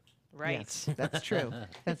order. Right. Yes, that's true.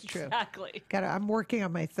 That's true. Exactly. I'm working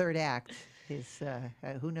on my third act.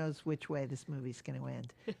 Who knows which way this movie's going to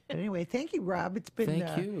end. But anyway, thank you, Rob. It's been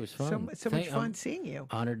thank you. It was fun. so much fun seeing you.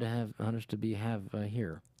 Honored to have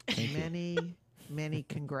here. Many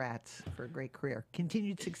congrats for a great career.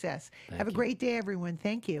 Continued success. Thank Have a you. great day, everyone.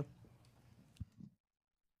 Thank you.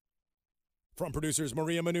 From producers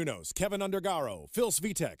Maria Menounos, Kevin Undergaro, Phil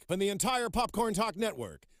Svitek, and the entire Popcorn Talk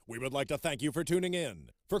Network, we would like to thank you for tuning in.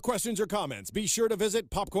 For questions or comments, be sure to visit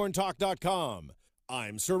popcorntalk.com.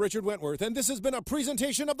 I'm Sir Richard Wentworth, and this has been a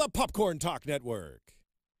presentation of the Popcorn Talk Network.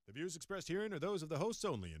 The views expressed herein are those of the hosts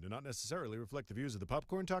only and do not necessarily reflect the views of the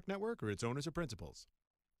Popcorn Talk Network or its owners or principals.